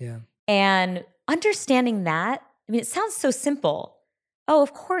commonality. And understanding that, I mean, it sounds so simple. Oh,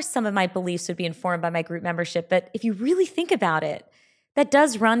 of course, some of my beliefs would be informed by my group membership. But if you really think about it, that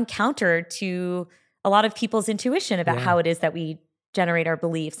does run counter to a lot of people's intuition about how it is that we generate our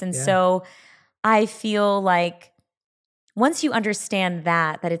beliefs. And so I feel like once you understand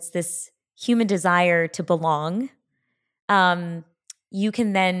that it's this human desire to belong, you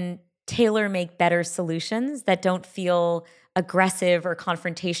can then tailor make better solutions that don't feel aggressive or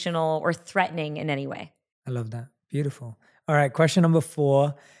confrontational or threatening in any way. I love that. Beautiful. All right. Question number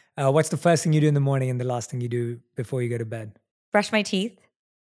 4. What's the first thing you do in the morning and the last thing you do before you go to bed? Brush my teeth.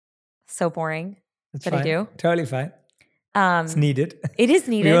 So boring. That's but fine. I do. Totally fine. It's needed. It is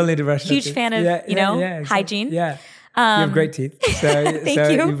needed. We all need to brush our teeth. Huge fan of, exactly. hygiene. Yeah. You have great teeth. So,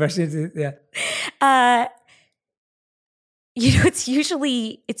 Thank you. You brush your teeth. Yeah. It's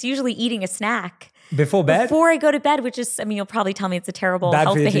usually eating a snack. Before bed? Before I go to bed, which is, I mean, you'll probably tell me it's a terrible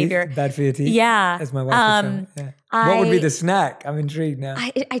health behavior. Bad for your teeth? Yeah. As my wife would tell me. What would be the snack? I'm intrigued now.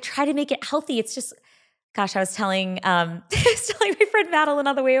 I try to make it healthy. It's just, gosh, I was telling my friend Madeline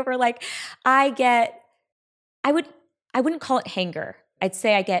on the way over, like, I wouldn't call it hanger. I'd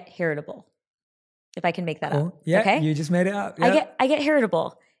say I get irritable, if I can make that up. Yeah, okay? You just made it up. Yeah. I get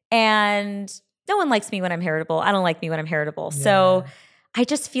irritable. And no one likes me when I'm irritable. I don't like me when I'm irritable. Yeah. So I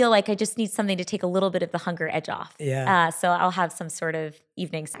just feel like I just need something to take a little bit of the hunger edge off. Yeah. So I'll have some sort of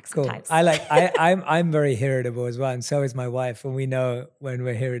evening snack sometimes. I'm very irritable as well, and so is my wife, and we know when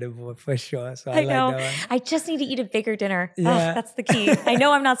we're irritable for sure. So I know. I just need to eat a bigger dinner. Yeah. That's the key. I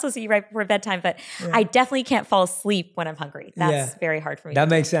know I'm not supposed to eat right before bedtime, but I definitely can't fall asleep when I'm hungry. That's very hard for me. That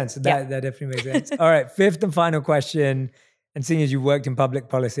makes sense. That definitely makes sense. All right, 5th and final question. And seeing as you worked in public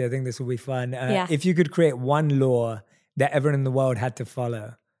policy, I think this will be fun. If you could create one law that everyone in the world had to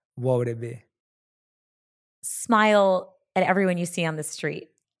follow, what would it be? Smile at everyone you see on the street.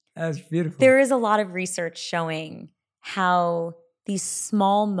 That's beautiful. There is a lot of research showing how these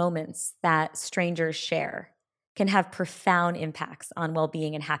small moments that strangers share can have profound impacts on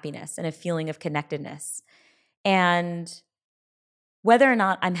well-being and happiness and a feeling of connectedness. And whether or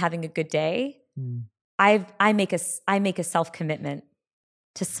not I'm having a good day, I make a self-commitment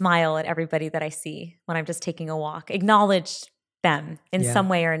to smile at everybody that I see when I'm just taking a walk, acknowledge them in some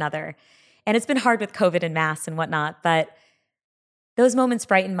way or another. And it's been hard with COVID and masks and whatnot, but those moments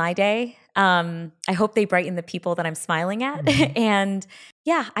brighten my day. I hope they brighten the people that I'm smiling at. And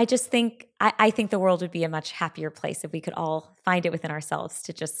I just think, I think the world would be a much happier place if we could all find it within ourselves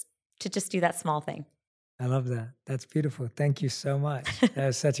to just do that small thing. I love that. That's beautiful. Thank you so much. That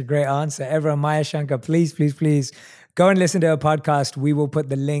was such a great answer. Everyone, Maya Shankar, please go and listen to her podcast. We will put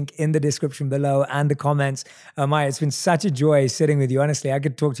the link in the description below and the comments. Maya, it's been such a joy sitting with you. Honestly, I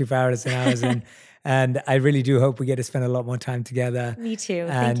could talk to you for hours and hours, and I really do hope we get to spend a lot more time together. Me too.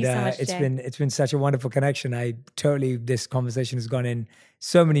 Thank you so much, Jay. It's been such a wonderful connection. This conversation has gone in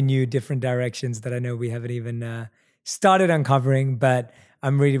so many new different directions that I know we haven't even started uncovering, but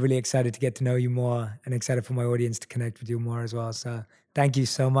I'm really, really excited to get to know you more and excited for my audience to connect with you more as well. So thank you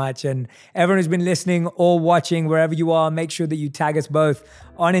so much. And everyone who's been listening or watching, wherever you are, make sure that you tag us both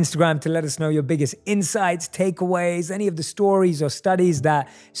on Instagram to let us know your biggest insights, takeaways, any of the stories or studies that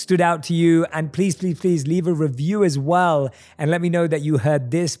stood out to you. And please leave a review as well. And let me know that you heard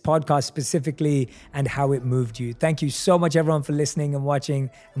this podcast specifically and how it moved you. Thank you so much, everyone, for listening and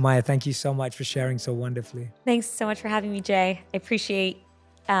watching. And Maya, thank you so much for sharing so wonderfully. Thanks so much for having me, Jay. I appreciate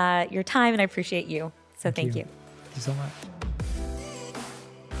your time and I appreciate you. So thank you. Thank you so much.